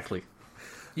 exactly.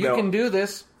 You can do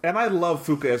this. And I love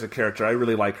Fuka as a character. I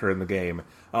really like her in the game.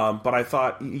 But I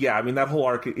thought, that whole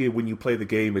arc, when you play the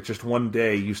game, it's just one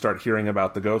day you start hearing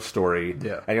about the ghost story.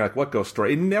 Yeah. And you're like, what ghost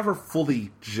story? It never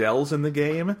fully gels in the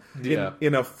game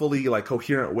in a fully, like,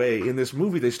 coherent way. In this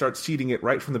movie, they start seeding it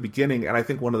right from the beginning. And I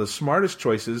think one of the smartest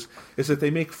choices is that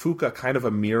they make Fuka kind of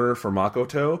a mirror for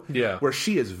Makoto. Yeah. Where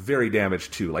she is very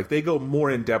damaged, too. Like, they go more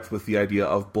in depth with the idea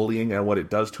of bullying and what it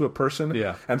does to a person.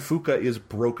 Yeah. And Fuka is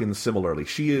broken similarly.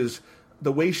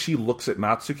 The way she looks at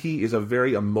Natsuki is a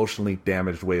very emotionally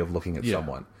damaged way of looking at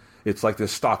someone. It's like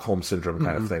this Stockholm Syndrome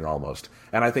kind of thing, almost.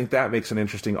 And I think that makes an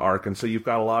interesting arc. And so you've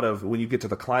got a lot of, when you get to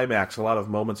the climax, a lot of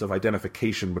moments of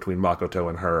identification between Makoto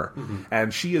and her.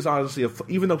 And she is honestly,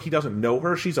 even though he doesn't know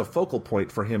her, she's a focal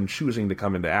point for him choosing to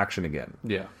come into action again.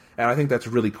 Yeah. And I think that's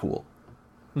really cool.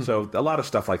 So a lot of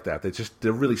stuff like that.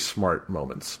 They're really smart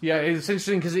moments. Yeah, it's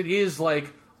interesting because it is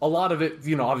like a lot of it,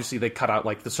 obviously they cut out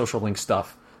like the social link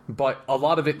stuff, but a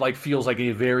lot of it like feels like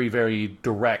a very, very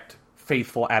direct,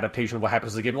 faithful adaptation of what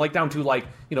happens in the game. Like down to like,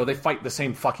 they fight the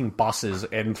same fucking bosses,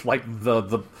 and like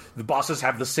the bosses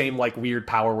have the same like weird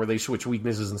power where they switch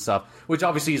weaknesses and stuff, which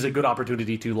obviously is a good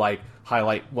opportunity to like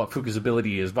highlight what Fuka's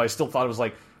ability is. But I still thought it was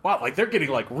like, wow, like they're getting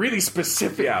like really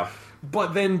specific. Yeah.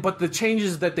 But the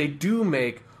changes that they do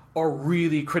make are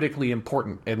really critically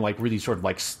important and like really sort of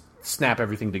like snap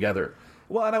everything together.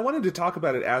 Well, and I wanted to talk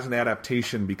about it as an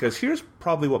adaptation because here's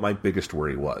probably what my biggest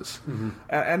worry was. Mm-hmm.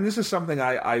 And this is something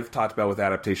I've talked about with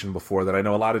adaptation before that I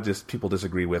know a lot of people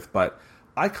disagree with, but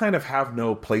I kind of have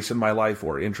no place in my life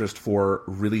or interest for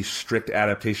really strict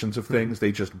adaptations of things.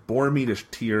 They just bore me to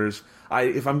tears.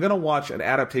 If I'm going to watch an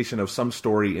adaptation of some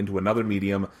story into another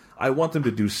medium, I want them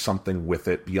to do something with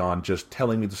it beyond just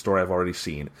telling me the story I've already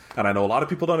seen. And I know a lot of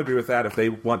people don't agree with that. If they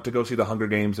want to go see The Hunger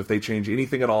Games, if they change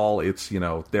anything at all, it's,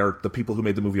 they're the people who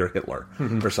made the movie are Hitler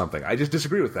or something. I just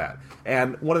disagree with that.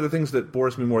 And one of the things that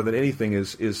bores me more than anything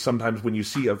is sometimes when you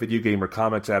see a video game or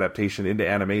comics adaptation into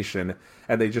animation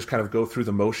and they just kind of go through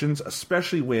the motions,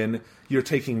 especially when you're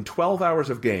taking 12 hours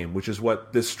of game, which is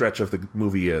what this stretch of the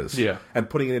movie is, and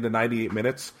putting it into 98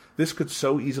 minutes, this could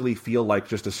so easily feel like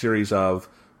just a series of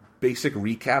basic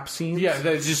recap scenes. Yeah,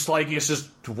 it's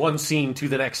just one scene to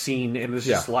the next scene, and it's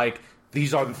just like,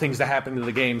 these are the things that happen in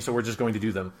the game, so we're just going to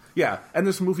do them. Yeah, and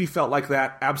this movie felt like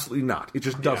that? Absolutely not. It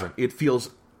just doesn't. Yeah. It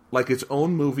feels like its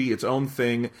own movie, its own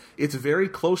thing. It's very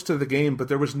close to the game, but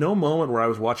there was no moment where I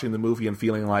was watching the movie and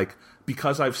feeling like,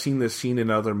 because I've seen this scene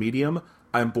in another medium,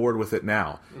 I'm bored with it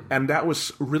now. Mm-hmm. And that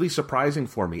was really surprising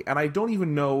for me. And I don't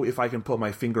even know if I can put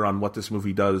my finger on what this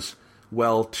movie does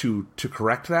well to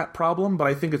correct that problem, but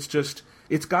I think it's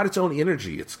got its own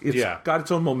energy. It's got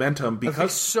its own momentum because I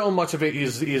think so much of it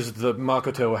is the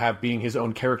Makoto being his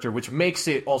own character, which makes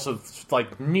it also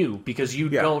like new because you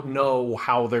don't know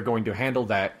how they're going to handle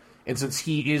that. And since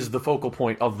he is the focal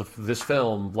point of this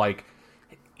film, like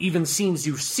even scenes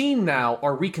you've seen now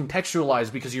are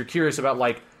recontextualized because you're curious about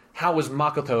like how is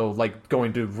Makoto like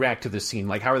going to react to this scene?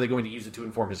 Like how are they going to use it to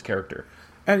inform his character?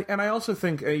 And I also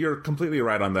think you're completely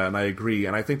right on that, and I agree.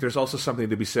 And I think there's also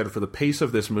something to be said for the pace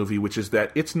of this movie, which is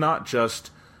that it's not just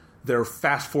they're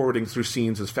fast-forwarding through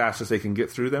scenes as fast as they can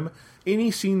get through them. Any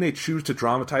scene they choose to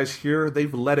dramatize here,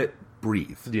 they've let it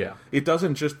breathe. Yeah. It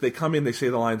doesn't just, they come in, they say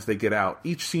the lines, they get out.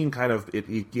 Each scene kind of,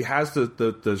 it has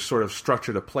the sort of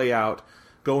structure to play out,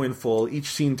 go in full. Each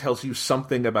scene tells you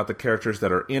something about the characters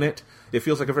that are in it. It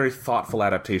feels like a very thoughtful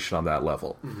adaptation on that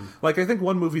level. Mm-hmm. Like, I think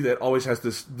one movie that always has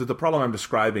this... The problem I'm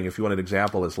describing, if you want an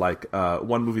example, is like...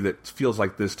 one movie that feels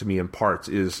like this to me in parts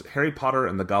is Harry Potter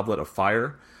and the Goblet of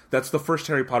Fire. That's the first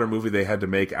Harry Potter movie they had to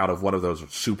make out of one of those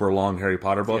super long Harry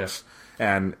Potter books. Yeah.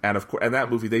 And of course, and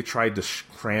that movie, they tried to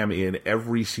cram in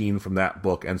every scene from that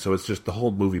book, and so it's just the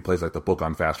whole movie plays like the book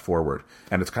on fast forward,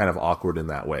 and it's kind of awkward in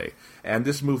that way. And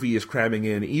this movie is cramming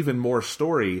in even more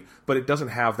story, but it doesn't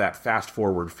have that fast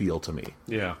forward feel to me.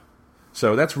 Yeah.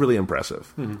 So that's really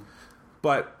impressive. Mm-hmm.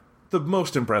 But the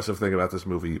most impressive thing about this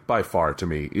movie, by far to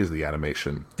me, is the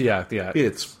animation. Yeah.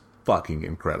 It's fucking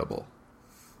incredible.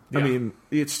 Yeah. I mean,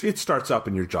 it starts up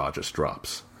and your jaw just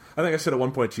drops. I think I said at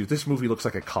one point to you, this movie looks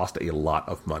like it cost a lot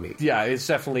of money. Yeah, it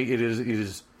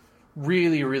is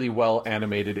really, really well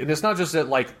animated. And it's not just that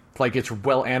like it's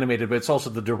well animated, but it's also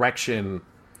the direction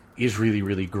is really,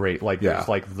 really great. Like there's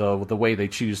like the way they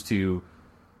choose to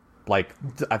like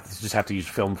I just have to use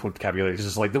film vocabulary. It's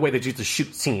just like the way they choose to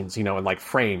shoot scenes, and like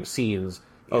frame scenes.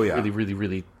 Really, really,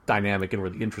 really dynamic and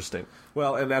really interesting.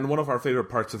 Well, and then one of our favorite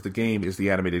parts of the game is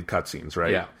the animated cutscenes,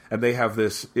 right? Yeah. And they have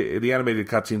the animated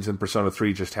cutscenes in Persona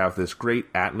 3 just have this great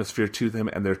atmosphere to them,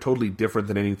 and they're totally different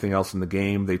than anything else in the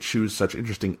game. They choose such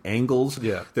interesting angles.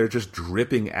 Yeah. They're just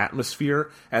dripping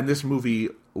atmosphere. And this movie,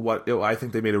 I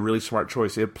think they made a really smart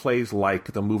choice. It plays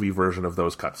like the movie version of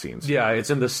those cutscenes. Yeah, it's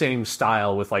in the same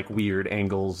style with like weird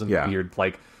angles and weird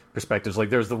like perspectives. Like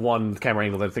there's the one camera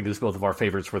angle that I think is both of our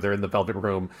favorites where they're in the Velvet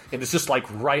Room and it's just like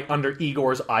right under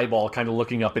Igor's eyeball kind of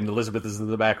looking up and Elizabeth is in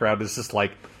the background. It's just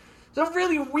like it's a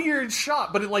really weird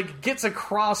shot, but it like gets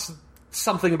across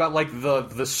something about like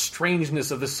the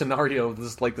strangeness of this scenario,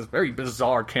 this very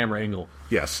bizarre camera angle.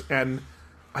 Yes, and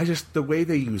the way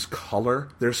they use color,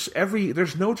 there's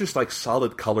no just like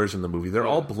solid colors in the movie. They're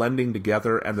all blending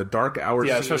together, and the dark hour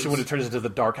scenes, especially when it turns into the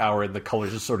dark hour and the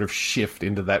colors just sort of shift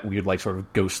into that weird like sort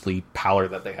of ghostly pallor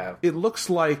that they have. It looks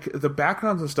like the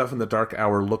backgrounds and stuff in the dark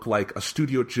hour look like a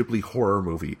Studio Ghibli horror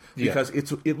movie because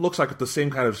it looks like the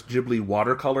same kind of Ghibli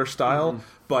watercolor style,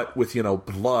 but with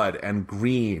blood and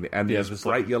green and this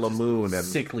bright yellow moon and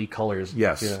sickly colors.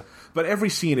 Yes. Yeah. But every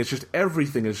scene,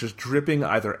 everything is just dripping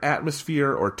either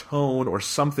atmosphere or tone or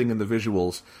something in the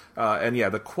visuals. And yeah,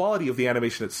 the quality of the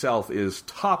animation itself is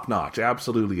top-notch,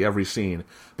 absolutely, every scene.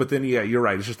 But then, yeah, you're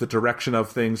right, it's just the direction of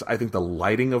things. I think the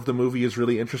lighting of the movie is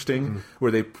really interesting,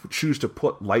 where they choose to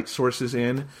put light sources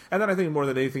in. And then I think more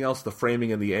than anything else, the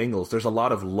framing and the angles. There's a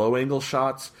lot of low-angle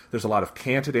shots, there's a lot of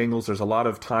canted angles, there's a lot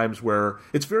of times where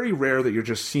it's very rare that you're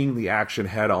just seeing the action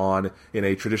head-on in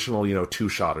a traditional,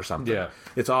 two-shot or something. Yeah.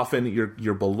 It's often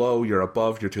you're below, you're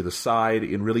above, you're to the side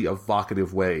in really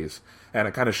evocative ways. And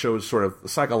it kind of shows sort of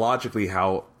psychologically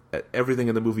how everything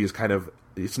in the movie is kind of,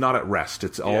 it's not at rest.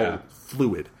 It's all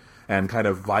fluid and kind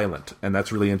of violent. And that's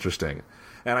really interesting.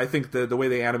 And I think the way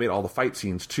they animate all the fight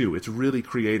scenes, too, it's really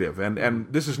creative.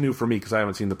 And this is new for me because I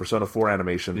haven't seen the Persona 4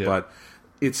 animation, but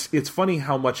it's funny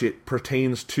how much it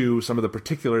pertains to some of the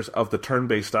particulars of the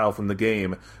turn-based style from the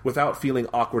game without feeling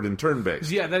awkward and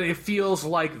turn-based. Yeah, that it feels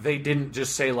like they didn't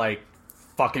just say, like,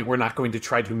 fuck it, we're not going to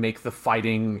try to make the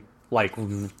fighting, like,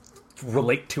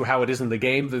 relate to how it is in the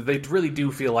game. They really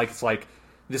do feel like it's like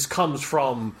this comes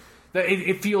from...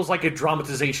 It feels like a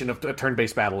dramatization of a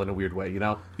turn-based battle in a weird way,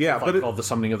 Yeah, like but all the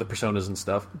summoning of the personas and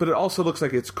stuff. But it also looks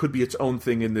like it could be its own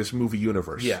thing in this movie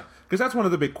universe. Yeah. Because that's one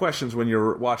of the big questions when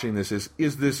you're watching this is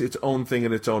this its own thing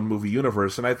in its own movie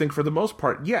universe? And I think for the most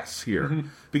part, yes, here.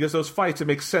 Because those fights, it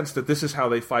makes sense that this is how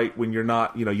they fight when you're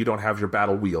not, you don't have your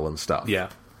battle wheel and stuff. Yeah.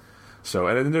 So,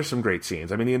 and then there's some great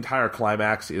scenes. I mean, the entire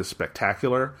climax is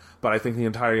spectacular, but I think the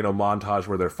entire, montage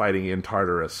where they're fighting in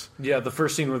Tartarus. Yeah, the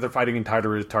first scene where they're fighting in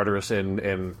Tartarus and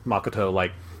Makoto,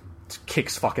 like,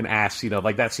 kicks fucking ass,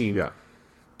 like that scene. Yeah.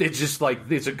 It's just, like,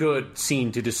 it's a good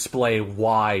scene to display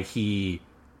why he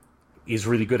is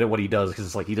really good at what he does, because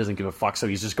it's like he doesn't give a fuck, so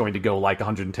he's just going to go, like,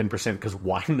 110%, because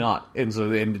why not? And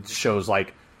so and it shows,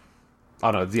 like,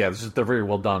 I don't know, yeah, they're very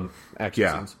well done action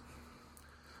scenes.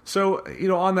 So,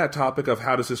 on that topic of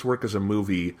how does this work as a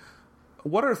movie,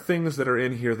 what are things that are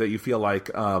in here that you feel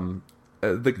like don't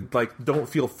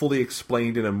feel fully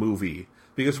explained in a movie?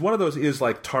 Because one of those is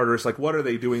like Tartarus, like what are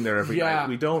they doing there every night?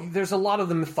 We don't. There's a lot of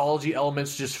the mythology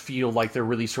elements just feel like they're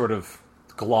really sort of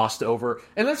glossed over,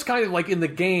 and that's kind of like in the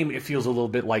game. It feels a little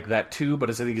bit like that too,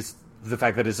 but I think it's the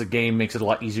fact that it's a game makes it a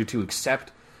lot easier to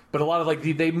accept. But a lot of like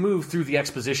they move through the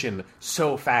exposition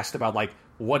so fast about like,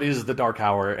 what is the Dark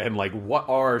Hour, and like what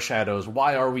are shadows,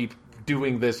 why are we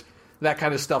doing this, that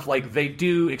kind of stuff. Like they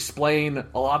do explain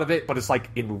a lot of it, but it's like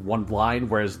in one line,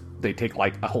 whereas they take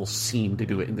like a whole scene to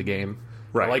do it in the game.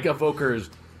 Right. Like evokers,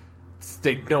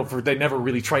 they never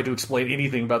really try to explain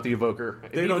anything about the evoker.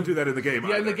 They don't do that in the game.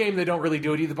 Yeah, in the game they don't really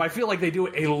do it either, but I feel like they do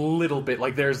it a little bit.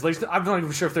 Like I'm not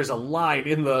even sure if there's a line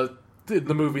in the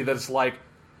movie that's like,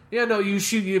 yeah, no, you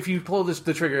shoot. If you pull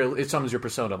the trigger, it summons your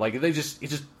persona. Like they just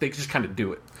kind of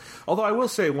do it. Although I will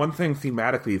say one thing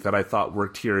thematically that I thought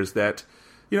worked here is that,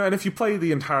 and if you play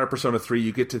the entire Persona 3,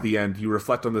 you get to the end, you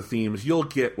reflect on the themes, you'll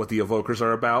get what the evokers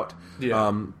are about. Yeah.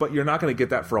 But you're not going to get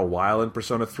that for a while in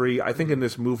Persona 3. I think in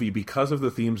this movie, because of the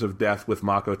themes of death with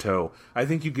Makoto, I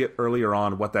think you get earlier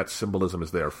on what that symbolism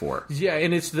is there for. Yeah,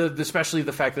 and it's especially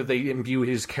the fact that they imbue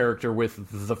his character with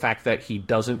the fact that he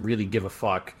doesn't really give a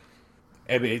fuck.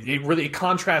 And it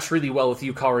contrasts really well with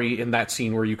Yukari in that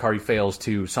scene where Yukari fails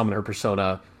to summon her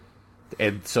persona,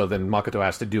 and so then Makoto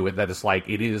has to do it. That is like,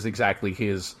 it is exactly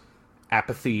his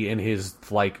apathy and his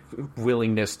like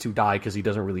willingness to die because he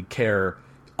doesn't really care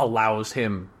allows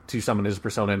him to summon his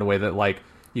persona in a way that like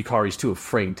Yukari's too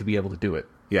afraid to be able to do it.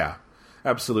 Yeah.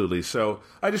 Absolutely. So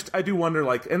I do wonder,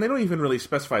 like, and they don't even really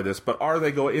specify this, but are they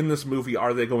in this movie,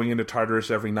 are they going into Tartarus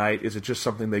every night? Is it just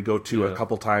something they go to a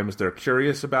couple times they're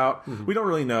curious about? Mm-hmm. We don't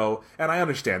really know, and I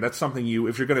understand. That's something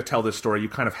if you're going to tell this story, you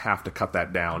kind of have to cut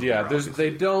that down. Yeah,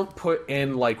 they don't put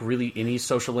in, like, really any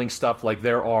social link stuff. Like,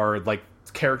 there are, like,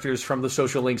 characters from the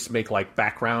social links make, like,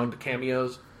 background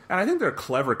cameos. And I think they're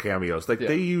clever cameos. Like,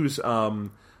 they use...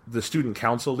 the student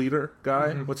council leader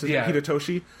guy, what's his name?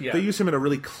 Hitatoshi. Yeah. They use him in a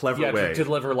really clever way. To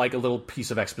deliver like a little piece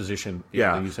of exposition.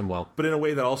 Yeah, they use him well. But in a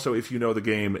way that also, if you know the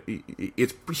game,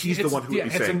 he's the one who would be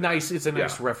saying. It's a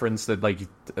nice reference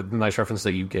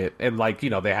that you get. And like,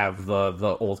 they have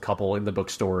the old couple in the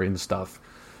bookstore and stuff.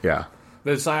 Yeah.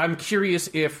 But I'm curious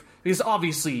because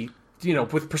obviously,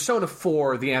 with Persona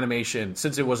 4, the animation,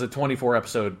 since it was a 24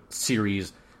 episode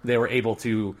series, they were able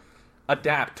to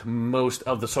adapt most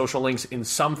of the social links in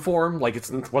some form. Like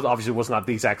obviously was not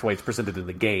the exact way it's presented in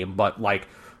the game, but like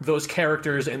those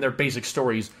characters and their basic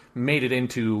stories made it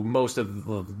into most of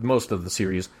the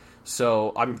series.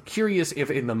 So I'm curious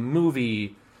if in the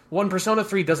movie, Persona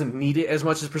 3 doesn't need it as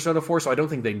much as Persona 4, so I don't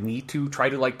think they need to try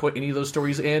to like put any of those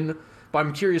stories in. But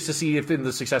I'm curious to see if in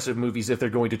the successive movies, if they're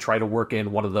going to try to work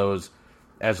in one of those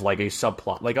as like a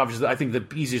subplot. Like obviously, I think the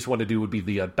easiest one to do would be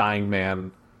the dying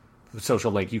man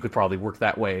social link, you could probably work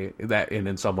that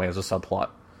in some way as a subplot.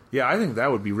 Yeah, I think that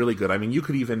would be really good. I mean, you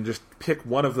could even just pick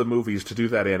one of the movies to do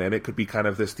that in, and it could be kind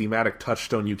of this thematic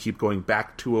touchstone you keep going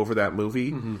back to over that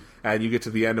movie, and you get to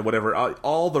the end and whatever.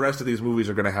 All the rest of these movies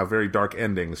are going to have very dark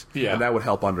endings, and that would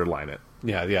help underline it.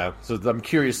 Yeah. So I'm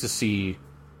curious to see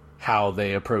how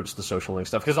they approach the social link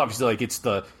stuff, because obviously,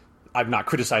 like, I'm not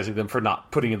criticizing them for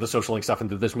not putting in the social link stuff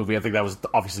into this movie. I think that was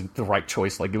obviously the right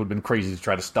choice. Like, it would have been crazy to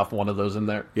try to stuff one of those in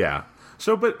there. Yeah.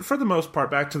 So, but for the most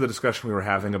part, back to the discussion we were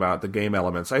having about the game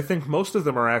elements, I think most of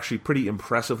them are actually pretty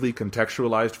impressively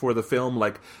contextualized for the film.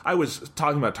 Like, I was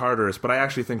talking about Tartarus, but I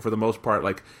actually think for the most part,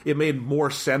 like, it made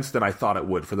more sense than I thought it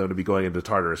would for them to be going into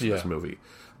Tartarus in this movie.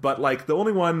 But, like, the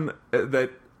only one that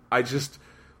I just...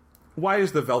 Why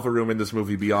is the Velvet Room in this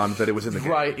movie beyond that it was in the game?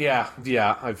 Right, yeah.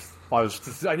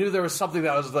 I knew there was something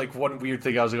that was, like, one weird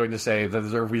thing I was going to say.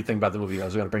 There's a weird thing about the movie I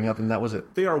was going to bring up, and that was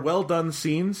it. They are well-done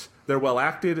scenes. They're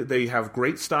well-acted. They have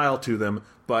great style to them.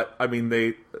 But, I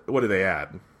mean, what do they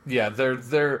add? Yeah,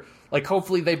 they're like,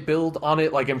 hopefully they build on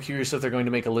it. Like, I'm curious if they're going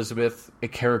to make Elizabeth a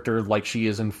character like she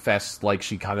is in Fest, like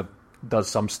she kind of does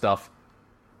some stuff.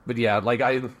 But yeah, like,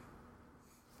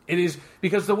 it is,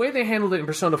 because the way they handled it in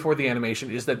Persona 4 the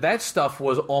animation is that stuff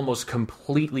was almost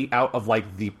completely out of,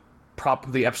 like, the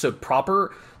episode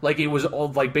proper. Like, it was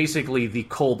all, like, basically the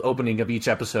cold opening of each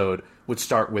episode would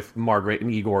start with Margaret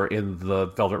and Igor in the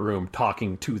Velvet Room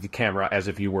talking to the camera as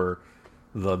if you were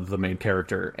the main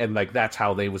character, and, like, that's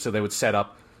how they would set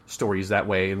up stories that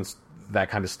way and that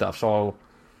kind of stuff. So,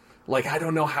 like, I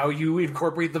don't know how you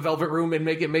incorporate the Velvet Room and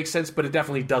make it make sense, but it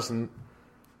definitely doesn't.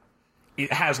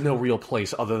 It has no real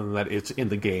place other than that it's in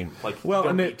the game. Like, you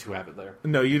don't need to have it there.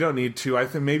 No, you don't need to. I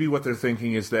think maybe what they're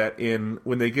thinking is that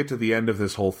when they get to the end of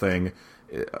this whole thing,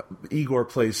 Igor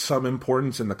plays some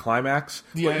importance in the climax.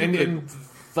 Yeah, and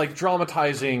like,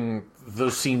 dramatizing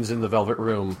those scenes in the Velvet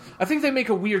Room. I think they make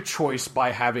a weird choice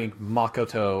by having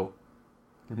Makoto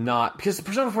not... Because the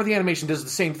Persona 4 the animation does the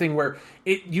same thing where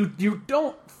you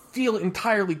don't feel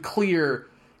entirely clear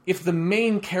if the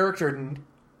main character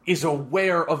is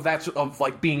aware of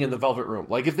like, being in the Velvet Room.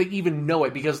 Like, if they even know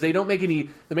it, because they don't make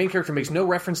the main character makes no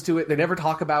reference to it, they never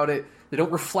talk about it, they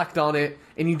don't reflect on it,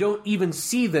 and you don't even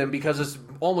see them because it's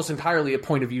almost entirely a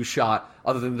point of view shot,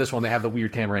 other than this one, they have the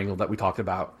weird camera angle that we talked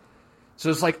about. So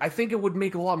it's like, I think it would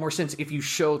make a lot more sense if you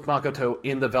showed Makoto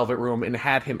in the Velvet Room and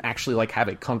had him actually, like, have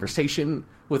a conversation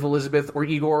with Elizabeth or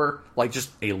Igor, like, just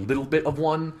a little bit of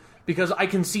one. Because I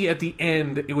can see at the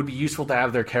end, it would be useful to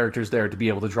have their characters there to be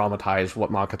able to dramatize what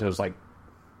Makoto's, like,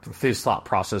 his thought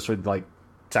process with, like,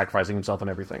 sacrificing himself and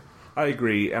everything. I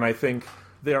agree, and I think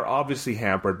they're obviously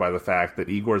hampered by the fact that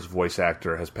Igor's voice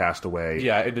actor has passed away.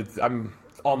 Yeah, I'm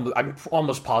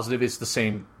almost positive it's the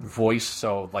same voice,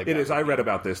 so, like... It is, I read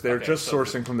about this. They're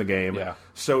sourcing from the game,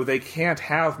 so they can't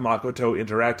have Makoto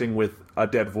interacting with a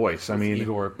dead voice. I mean,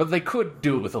 Igor, but they could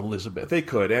do it with Elizabeth. They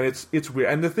could, and it's weird.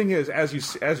 And the thing is, as you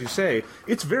say,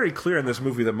 it's very clear in this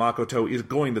movie that Makoto is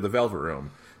going to the Velvet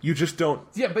Room. You just don't...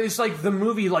 Yeah, but it's like the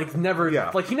movie, like, never... Yeah.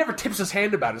 Like, he never tips his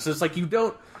hand about it, so it's like you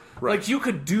don't... Right. Like, you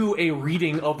could do a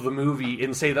reading of the movie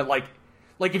and say that, like,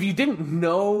 if you didn't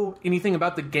know anything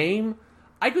about the game,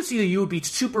 I could see that you would be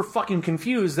super fucking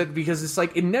confused, because it's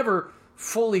like, it never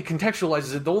fully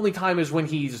contextualizes it. The only time is when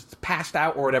he's passed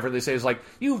out or whatever. They say is like,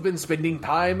 you've been spending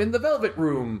time in the Velvet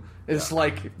Room. It's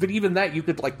like, but even that, you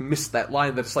could, like, miss that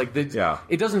line. That's like,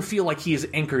 it doesn't feel like he is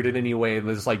anchored in any way.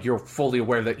 It's like, you're fully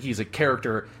aware that he's a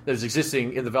character that is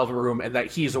existing in the Velvet Room, and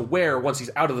that he's aware once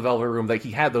he's out of the Velvet Room that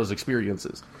he had those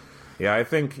experiences. Yeah, I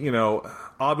think,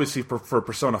 obviously for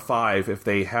Persona 5, if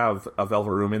they have a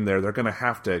Velvet Room in there, they're going to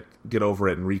have to get over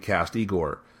it and recast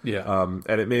Igor. Yeah.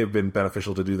 And it may have been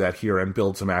beneficial to do that here and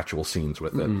build some actual scenes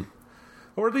with it.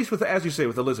 Or at least with, as you say,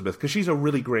 with Elizabeth, because she's a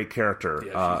really great character.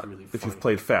 Yeah, she's really if you've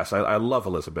played Fest, I love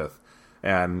Elizabeth,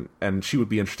 and she would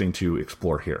be interesting to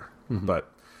explore here.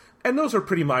 And those are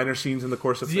pretty minor scenes in the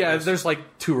course of things. Yeah, there's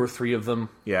like 2 or 3 of them.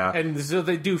 Yeah. And so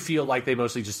they do feel like they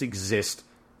mostly just exist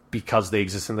because they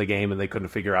exist in the game and they couldn't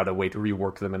figure out a way to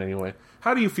rework them in any way.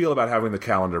 How do you feel about having the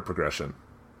calendar progression?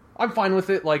 I'm fine with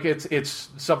it. Like, it's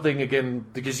something, again,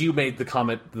 because you made the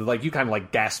comment, like, you kind of,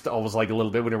 like, gasped almost, like, a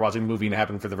little bit when you're watching the movie and it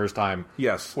happened for the first time.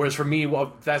 Yes. Whereas for me,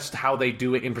 well, that's how they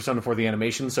do it in Persona 4 the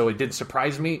animation, so it did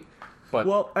surprise me. But,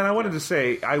 well, and I wanted to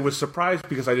say, I was surprised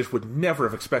because I just would never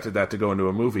have expected that to go into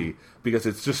a movie, because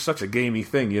it's just such a gamey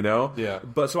thing, Yeah.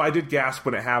 But so I did gasp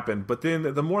when it happened, but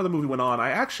then the more the movie went on,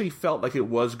 I actually felt like it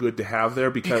was good to have there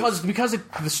because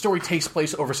the story takes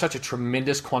place over such a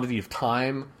tremendous quantity of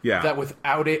time that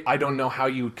without it, I don't know how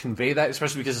you would convey that,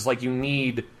 especially because it's like you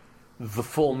need the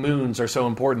full moons are so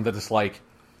important that it's like,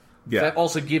 Yeah. that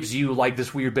also gives you like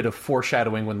this weird bit of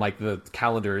foreshadowing when like the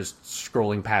calendar is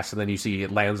scrolling past and then you see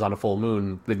it lands on a full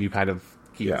moon, then you kind of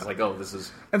it's like, oh, this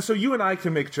is... And so you and I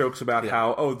can make jokes about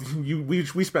how,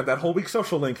 we spent that whole week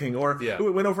social linking, or it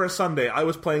went over a Sunday, I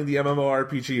was playing the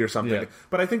MMORPG or something. Yeah.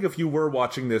 But I think if you were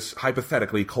watching this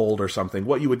hypothetically cold or something,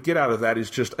 what you would get out of that is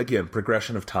just, again,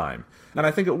 progression of time. And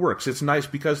I think it works. It's nice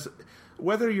because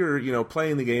whether you're,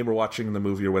 playing the game or watching the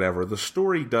movie or whatever, the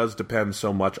story does depend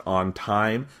so much on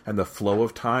time and the flow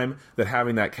of time that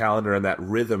having that calendar and that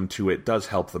rhythm to it does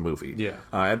help the movie. Yeah.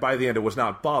 And by the end, it was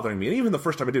not bothering me. And even the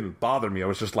first time it didn't bother me, I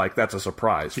was just like, that's a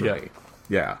surprise for me.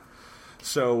 Yeah.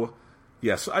 So,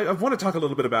 yes, I want to talk a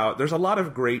little bit about, there's a lot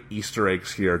of great Easter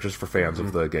eggs here just for fans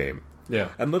of the game. Yeah.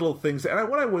 And little things. And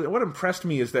what impressed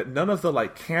me is that none of the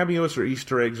like cameos or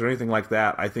Easter eggs or anything like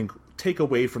that, I think, take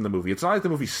away from the movie. It's not like the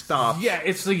movie stops. Yeah,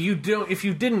 it's like if you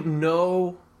didn't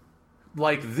know,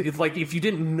 if you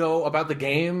didn't know about the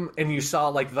game and you saw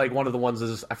like one of the ones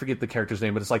is, I forget the character's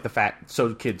name, but it's like the fat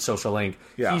kid Social Link.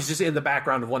 Yeah. He's just in the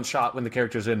background of one shot when the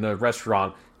character's in the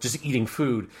restaurant just eating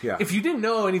food. Yeah. If you didn't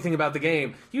know anything about the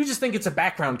game, you just think it's a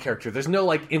background character. There's no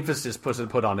like emphasis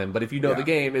put on him. But if you know the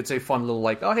game, it's a fun little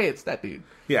like, oh hey, it's that dude.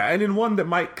 Yeah, and in one that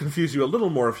might confuse you a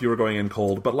little more if you were going in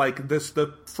cold, but like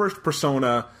the first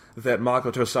persona that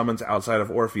Makoto summons outside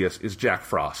of Orpheus is Jack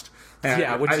Frost.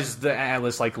 And which is the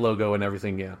Atlas like logo and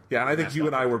everything. Yeah. Yeah, and I think you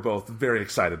and I were both very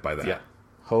excited by that. Yeah.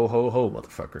 Ho, ho, ho,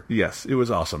 motherfucker. Yes, it was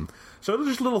awesome. So there's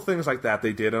just little things like that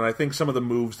they did, and I think some of the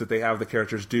moves that they have the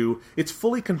characters do, it's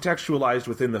fully contextualized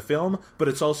within the film, but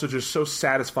it's also just so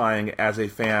satisfying as a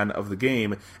fan of the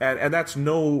game, and that's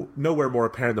nowhere more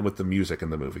apparent than with the music in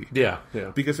the movie. Yeah.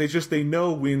 Because they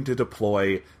know when to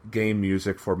deploy game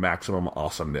music for maximum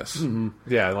awesomeness. Mm-hmm.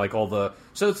 Yeah, like all the...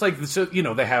 So it's like,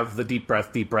 they have the Deep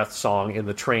Breath song in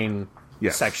the train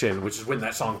section, which is when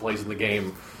that song plays in the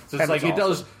game. So it's like, it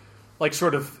does... Like,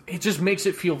 sort of, it just makes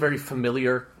it feel very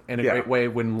familiar in a great way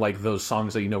when, like, those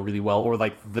songs that you know really well, or,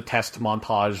 like, the test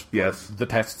montage, the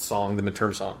test song, the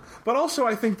midterm song. But also,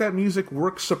 I think that music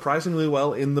works surprisingly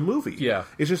well in the movie. Yeah.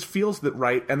 It just feels that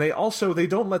right, and they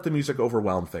don't let the music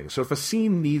overwhelm things. So if a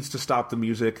scene needs to stop the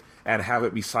music and have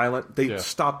it be silent, they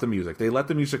stop the music. They let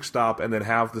the music stop and then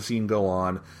have the scene go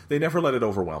on. They never let it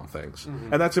overwhelm things.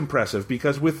 Mm-hmm. And that's impressive,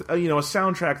 because with, a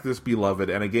soundtrack this beloved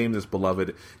and a game this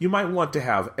beloved, you might want to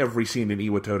have every scene in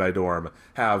Iwatodai Dorm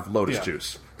have Lotus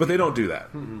Juice. But they don't do that.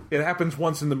 Mm-hmm. It happens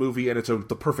once in the movie, and it's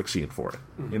the perfect scene for it.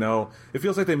 Mm-hmm. It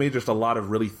feels like they made just a lot of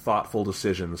really thoughtful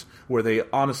decisions where they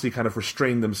honestly kind of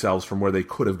restrained themselves from where they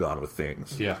could have gone with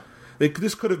things. Yeah.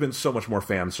 This could have been so much more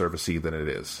fan servicey than it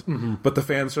is. Mm-hmm. But the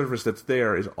fan service that's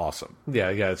there is awesome. Yeah,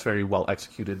 it's very well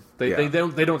executed. They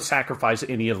don't sacrifice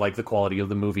any of like the quality of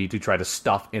the movie to try to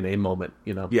stuff in a moment,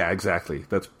 Yeah, exactly.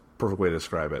 That's a perfect way to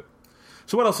describe it.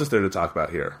 So what else is there to talk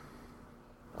about here?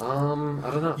 I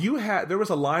don't know. There was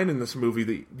a line in this movie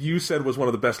that you said was one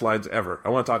of the best lines ever. I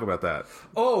want to talk about that.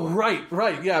 Oh, right,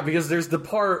 yeah, because there's the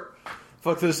part...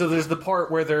 Fuck this. So there's the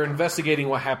part where they're investigating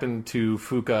what happened to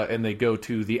Fuka, and they go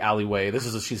to the alleyway. This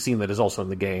is a scene that is also in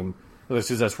the game.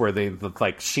 That's where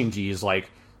Shinji is like...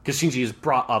 Because Shinji is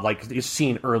brought is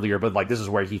seen earlier, but like this is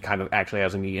where he kind of actually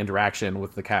has any interaction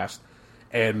with the cast.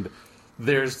 And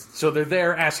they're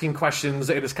there asking questions,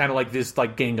 and it's kind of like this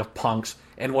like gang of punks,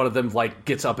 and one of them like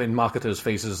gets up in Makoto's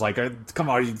face and is like, come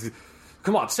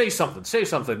on, say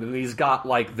something. And he's got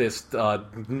like this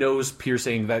nose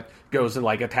piercing that goes and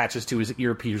like attaches to his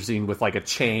ear piercing with like a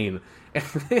chain. And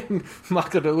then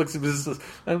Makoto looks at him and says,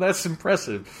 and that's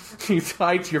impressive.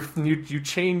 You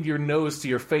chained your nose to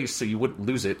your face so you wouldn't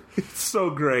lose it. It's so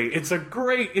great. It's a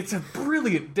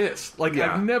brilliant diss. Like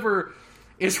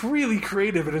it's really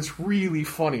creative and it's really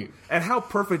funny. And how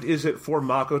perfect is it for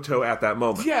Makoto at that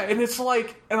moment? Yeah, and it's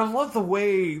like, and I love the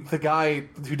way the guy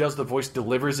who does the voice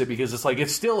delivers it, because it's like,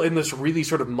 it's still in this really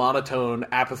sort of monotone,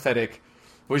 apathetic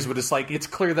voice, but it's like, it's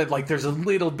clear that like there's a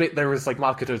little bit there is like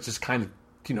Makoto just kind of,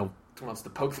 wants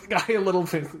to poke the guy a little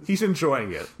bit. He's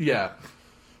enjoying it. Yeah.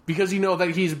 Because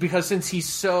because since he's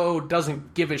so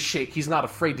doesn't give a shit, he's not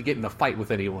afraid to get in a fight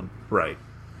with anyone. Right.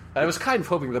 I was kind of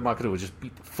hoping that Makoto would just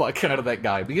beat the fuck out of that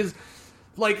guy, because,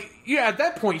 like, at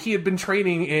that point, he had been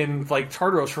training in, like,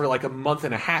 Tartaros for, like, a month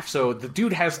and a half, so the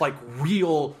dude has, like,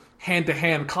 real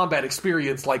hand-to-hand combat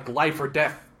experience, like, life or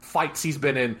death fights he's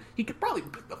been in. He could probably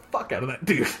beat the fuck out of that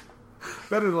dude.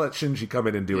 Better to let Shinji come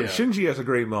in and do it. Shinji has a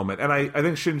great moment, and I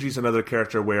think Shinji's another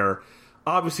character where...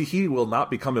 Obviously, he will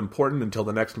not become important until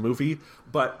the next movie,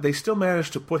 but they still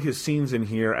managed to put his scenes in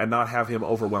here and not have him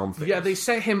overwhelm things. Yeah, they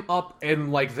set him up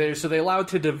and, like, they allowed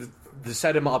to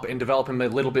set him up and develop him a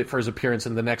little bit for his appearance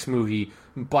in the next movie,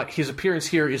 but his appearance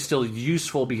here is still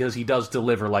useful because he does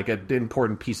deliver like an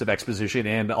important piece of exposition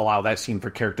and allow that scene for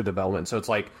character development. So it's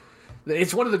like,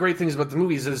 it's one of the great things about the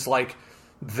movies is like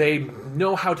they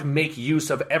know how to make use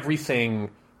of everything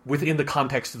within the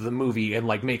context of the movie and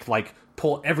like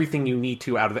pull everything you need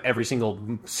to out of every single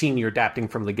scene you're adapting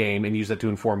from the game and use that to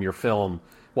inform your film,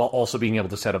 while also being able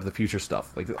to set up the future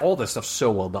stuff. Like, all this stuff's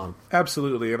so well done.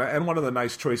 Absolutely, and one of the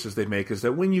nice choices they make is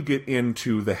that when you get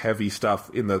into the heavy stuff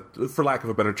in the, for lack of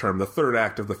a better term, the third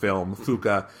act of the film,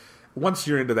 Fuka, once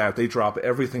you're into that, they drop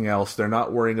everything else. They're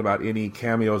not worrying about any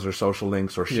cameos or social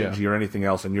links or Shinji or anything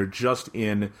else, and you're just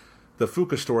in the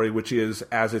Fuka story, which is,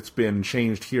 as it's been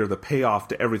changed here, the payoff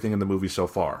to everything in the movie so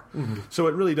far. So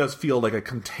it really does feel like a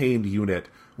contained unit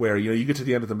where, you know, you get to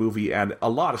the end of the movie and a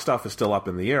lot of stuff is still up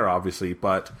in the air, obviously,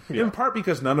 but in part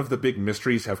because none of the big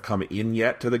mysteries have come in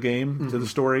yet to the game, to the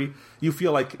story, you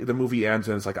feel like the movie ends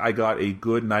and it's like, I got a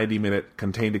good 90-minute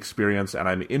contained experience and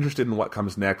I'm interested in what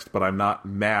comes next, but I'm not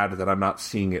mad that I'm not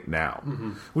seeing it now,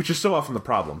 which is so often the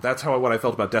problem. That's what I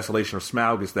felt about Desolation of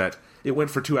Smaug, is that it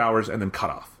went for 2 hours and then cut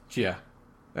off. Yeah.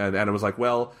 And it was like,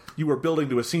 well, you were building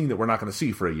to a scene that we're not going to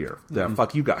see for a year. Yeah,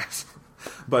 fuck you guys.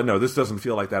 But no, this doesn't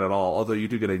feel like that at all, although you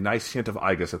do get a nice hint of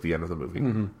Igus at the end of the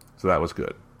movie. So that was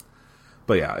good.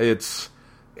 But yeah, it's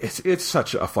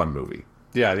such a fun movie.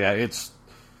 Yeah, it's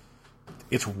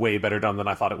way better done than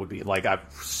I thought it would be. Like, I'm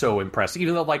so impressed.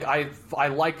 Even though, like, I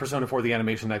like Persona 4 the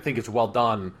animation, I think it's well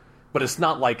done, but it's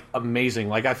not, like, amazing.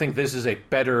 Like, I think this is a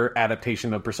better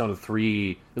adaptation of Persona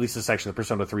 3, at least a section of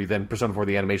Persona 3, than Persona 4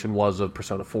 the animation was of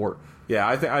Persona 4. Yeah,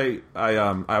 I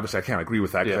obviously I can't agree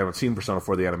with that because I haven't seen Persona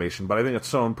 4 the animation, but I think it's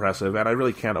so impressive, and I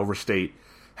really can't overstate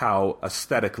how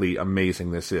aesthetically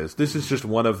amazing this is. This is just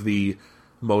one of the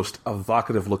most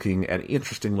evocative-looking and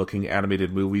interesting-looking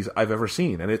animated movies I've ever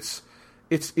seen, and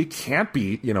it can't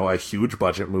be, you know, a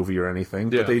huge-budget movie or anything,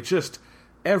 but they just...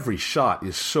 Every shot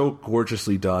is so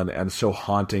gorgeously done and so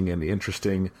haunting and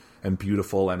interesting and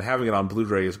beautiful, and having it on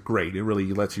Blu-ray is great. It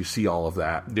really lets you see all of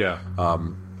that. Yeah.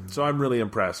 So I'm really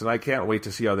impressed, and I can't wait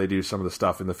to see how they do some of the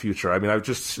stuff in the future. I mean, I was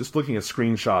just looking at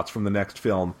screenshots from the next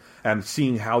film and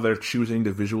seeing how they're choosing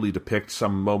to visually depict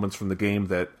some moments from the game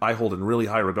that I hold in really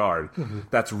high regard.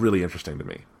 That's really interesting to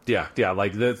me. Yeah,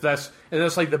 like that's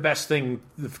like the best thing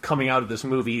coming out of this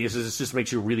movie is it just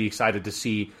makes you really excited to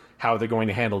see how they're going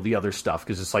to handle the other stuff,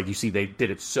 because it's like you see they did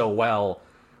it so well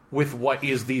with what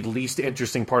is the least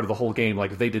interesting part of the whole game.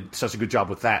 Like, they did such a good job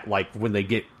with that, like when they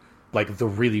get like the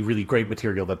really, really great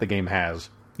material that the game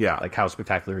has. Yeah. Like, how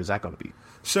spectacular is that going to be?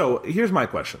 So here's my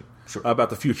question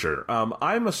about the future.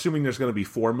 I'm assuming there's going to be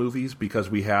 4 movies because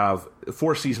we have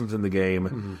 4 seasons in the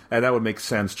game, and that would make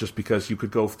sense just because you could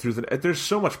go through there's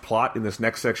so much plot in this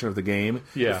next section of the game.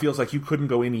 It feels like you couldn't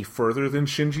go any further than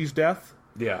Shinji's death.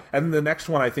 Yeah. And the next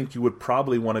one, I think you would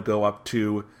probably want to go up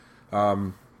to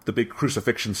the big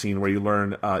crucifixion scene where you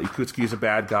learn Ikutsuki is a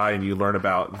bad guy and you learn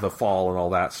about the fall and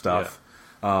all that stuff.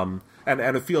 And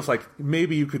it feels like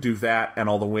maybe you could do that and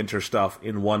all the winter stuff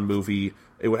in one movie.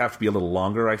 It would have to be a little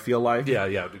longer, I feel like. Yeah,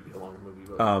 it would be a longer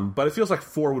movie. But it feels like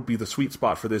 4 would be the sweet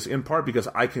spot for this, in part because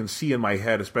I can see in my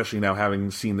head, especially now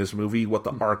having seen this movie, what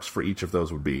the arcs for each of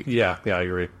those would be. Yeah, I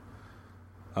agree.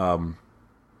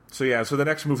 So the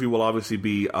next movie will obviously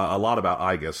be a lot about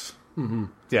Igus.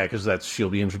 Yeah, because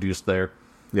she'll be introduced there.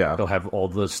 Yeah. They'll have all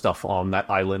the stuff on that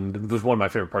island. It was one of my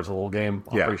favorite parts of the whole game,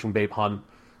 Operation Babe Hunt.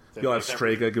 You'll have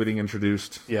Strega getting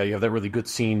introduced. Yeah, you have that really good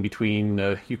scene between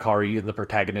Yukari and the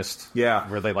protagonist. Yeah.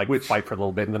 Where they fight for a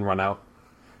little bit and then run out.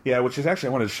 Yeah, which is actually,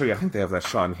 I wanted to show you, I think they have that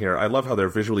shot in here. I love how they're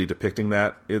visually depicting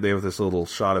that. They have this little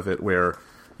shot of it where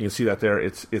you can see that there.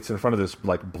 It's in front of this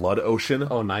like blood ocean.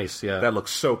 Oh, nice, yeah. That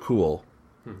looks so cool.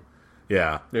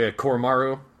 Yeah. Yeah,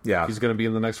 Koromaru. Yeah. He's going to be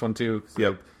in the next one, too.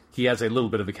 Yep. He has a little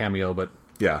bit of a cameo, but...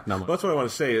 Yeah, well, that's what I want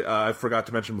to say. I forgot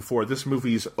to mention before. This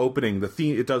movie's opening, the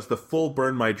theme, it does the full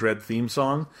 "Burn My Dread" theme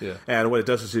song, and what it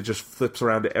does is it just flips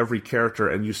around to every character,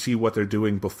 and you see what they're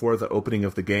doing before the opening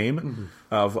of the game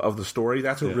of the story.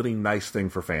 That's a really nice thing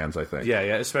for fans, I think. Yeah,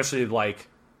 especially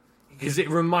because it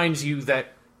reminds you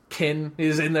that Ken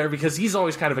is in there, because he's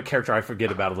always kind of a character I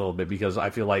forget about a little bit, because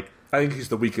I feel like I think he's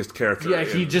the weakest character. Yeah,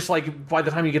 he just by the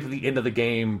time you get to the end of the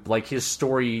game, his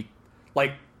story,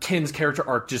 Ken's character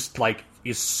arc just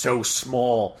is so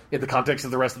small in the context of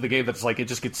the rest of the game that's it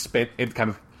just gets spent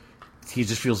and he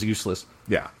just feels useless.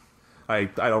 Yeah. I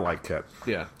don't like Ken.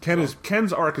 Yeah.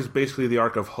 Ken's arc is basically the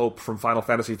arc of Hope from Final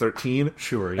Fantasy 13.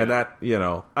 Sure, yeah. And that,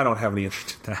 I don't have any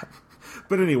interest in that.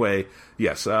 But anyway,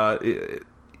 yes,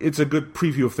 it's a good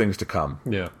preview of things to come.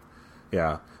 Yeah.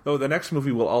 Yeah. Though the next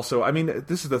movie will also... I mean,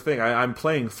 this is the thing. I'm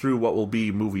playing through what will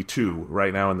be movie 2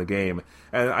 right now in the game.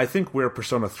 And I think where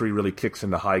Persona 3 really kicks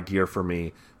into high gear for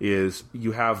me is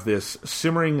you have this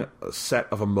simmering set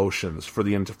of emotions for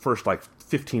the first,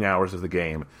 15 hours of the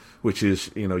game, which is,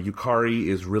 Yukari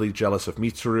is really jealous of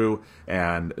Mitsuru,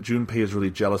 and Junpei is really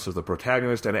jealous of the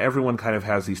protagonist, and everyone kind of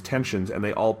has these tensions, and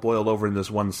they all boil over in this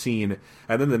one scene.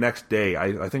 And then the next day,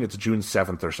 I think it's June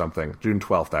 7th or something, June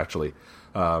 12th, actually,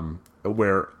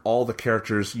 where all the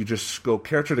characters, you just go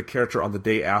character to character on the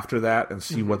day after that and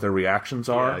see what their reactions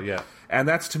are. Yeah. And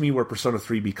that's, to me, where Persona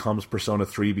 3 becomes Persona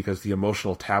 3, because the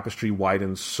emotional tapestry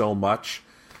widens so much.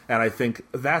 And I think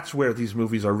that's where these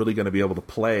movies are really going to be able to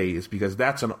play, is because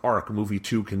that's an arc movie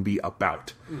 2 can be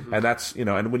about. And that's,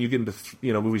 and when you get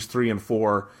into, movies 3 and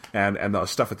 4 and the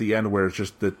stuff at the end where it's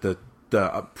just the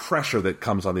pressure that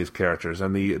comes on these characters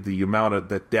and the amount of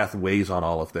that death weighs on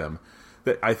all of them,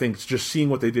 that I think just seeing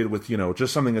what they did with,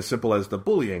 just something as simple as the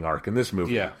bullying arc in this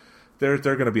movie, they're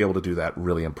going to be able to do that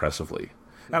really impressively.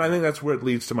 And I think that's where it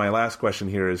leads to my last question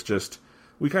here, is just,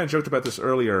 we kind of joked about this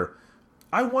earlier.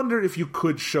 I wonder if you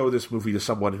could show this movie to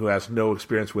someone who has no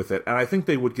experience with it, and I think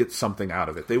they would get something out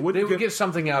of it. They would get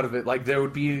something out of it. Like, they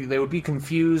would be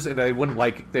confused, and they wouldn't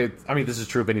this is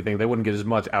true of anything. They wouldn't get as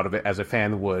much out of it as a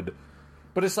fan would.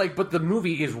 But it's but the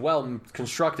movie is well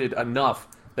constructed enough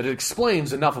that it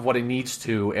explains enough of what it needs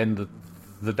to, and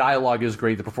the dialogue is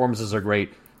great, the performances are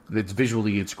great,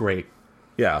 it's great.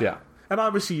 Yeah. And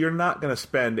obviously, you're not going to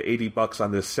spend $80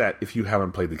 on this set if you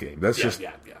haven't played the game. That's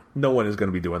no one is going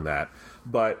to be doing that.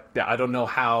 But I don't know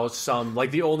how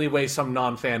the only way some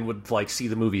non-fan would see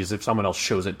the movie is if someone else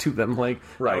shows it to them. I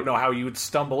don't know how you would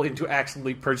stumble into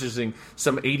accidentally purchasing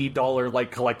some $80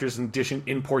 collector's edition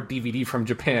import DVD from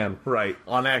Japan,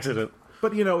 on accident.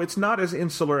 But, it's not as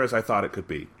insular as I thought it could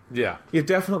be. Yeah. It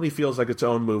definitely feels like its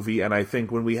own movie, and I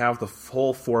think when we have the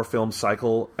whole 4-film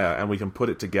cycle and we can put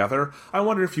it together, I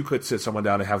wonder if you could sit someone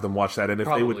down and have them watch that, and if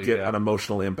they would get an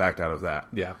emotional impact out of that.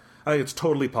 Yeah. I think it's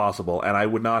totally possible, and I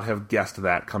would not have guessed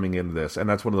that coming into this, and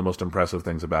that's one of the most impressive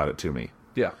things about it to me.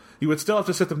 Yeah. You would still have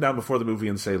to sit them down before the movie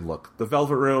and say, look, the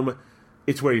Velvet Room,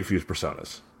 it's where you fuse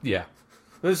personas. Yeah.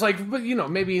 It's but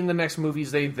maybe in the next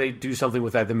movies they do something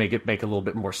with that to make it make a little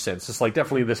bit more sense. It's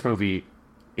definitely this movie,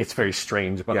 it's very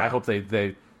strange, but I hope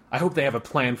they have a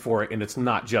plan for it, and it's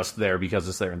not just there because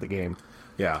it's there in the game.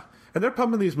 Yeah. And they're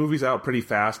pumping these movies out pretty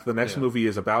fast. The next movie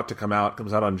is about to come out,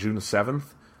 comes out on June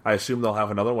 7th. I assume they'll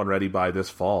have another one ready by this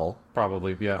fall.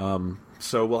 Probably, yeah.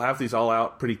 So we'll have these all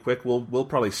out pretty quick. We'll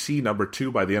probably see number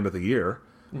 2 by the end of the year,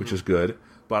 which is good.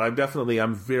 But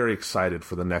I'm very excited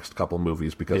for the next couple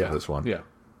movies because of this one. Yeah.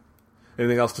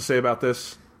 Anything else to say about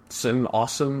this? It's an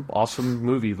awesome, awesome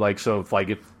movie.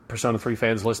 If Persona 3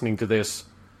 fans listening to this,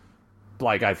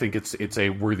 I think it's a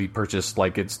worthy purchase.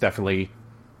 It's definitely,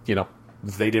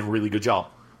 they did a really good job.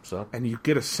 So, and you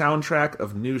get a soundtrack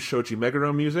of new Shoji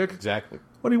Meguro music. Exactly.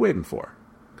 What are you waiting for?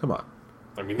 Come on.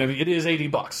 I mean, it is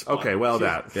 $80. Okay, well,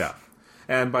 yeah.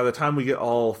 And by the time we get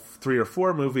all 3 or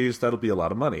 4 movies, that'll be a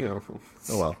lot of money. Oh,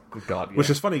 well. Good God, yeah. Which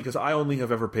is funny, because I only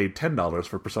have ever paid $10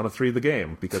 for Persona 3 the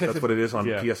game, because that's what it is on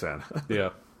PSN. Yeah.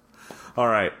 All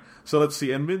right. So let's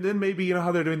see. And then maybe,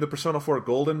 how they're doing the Persona 4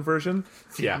 Golden version?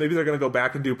 Yeah. Maybe they're going to go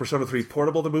back and do Persona 3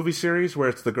 Portable, the movie series, where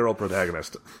it's the girl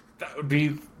protagonist. That would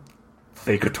be...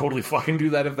 They could totally fucking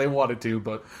do that if they wanted to,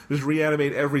 but... Just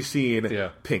reanimate every scene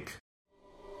pink.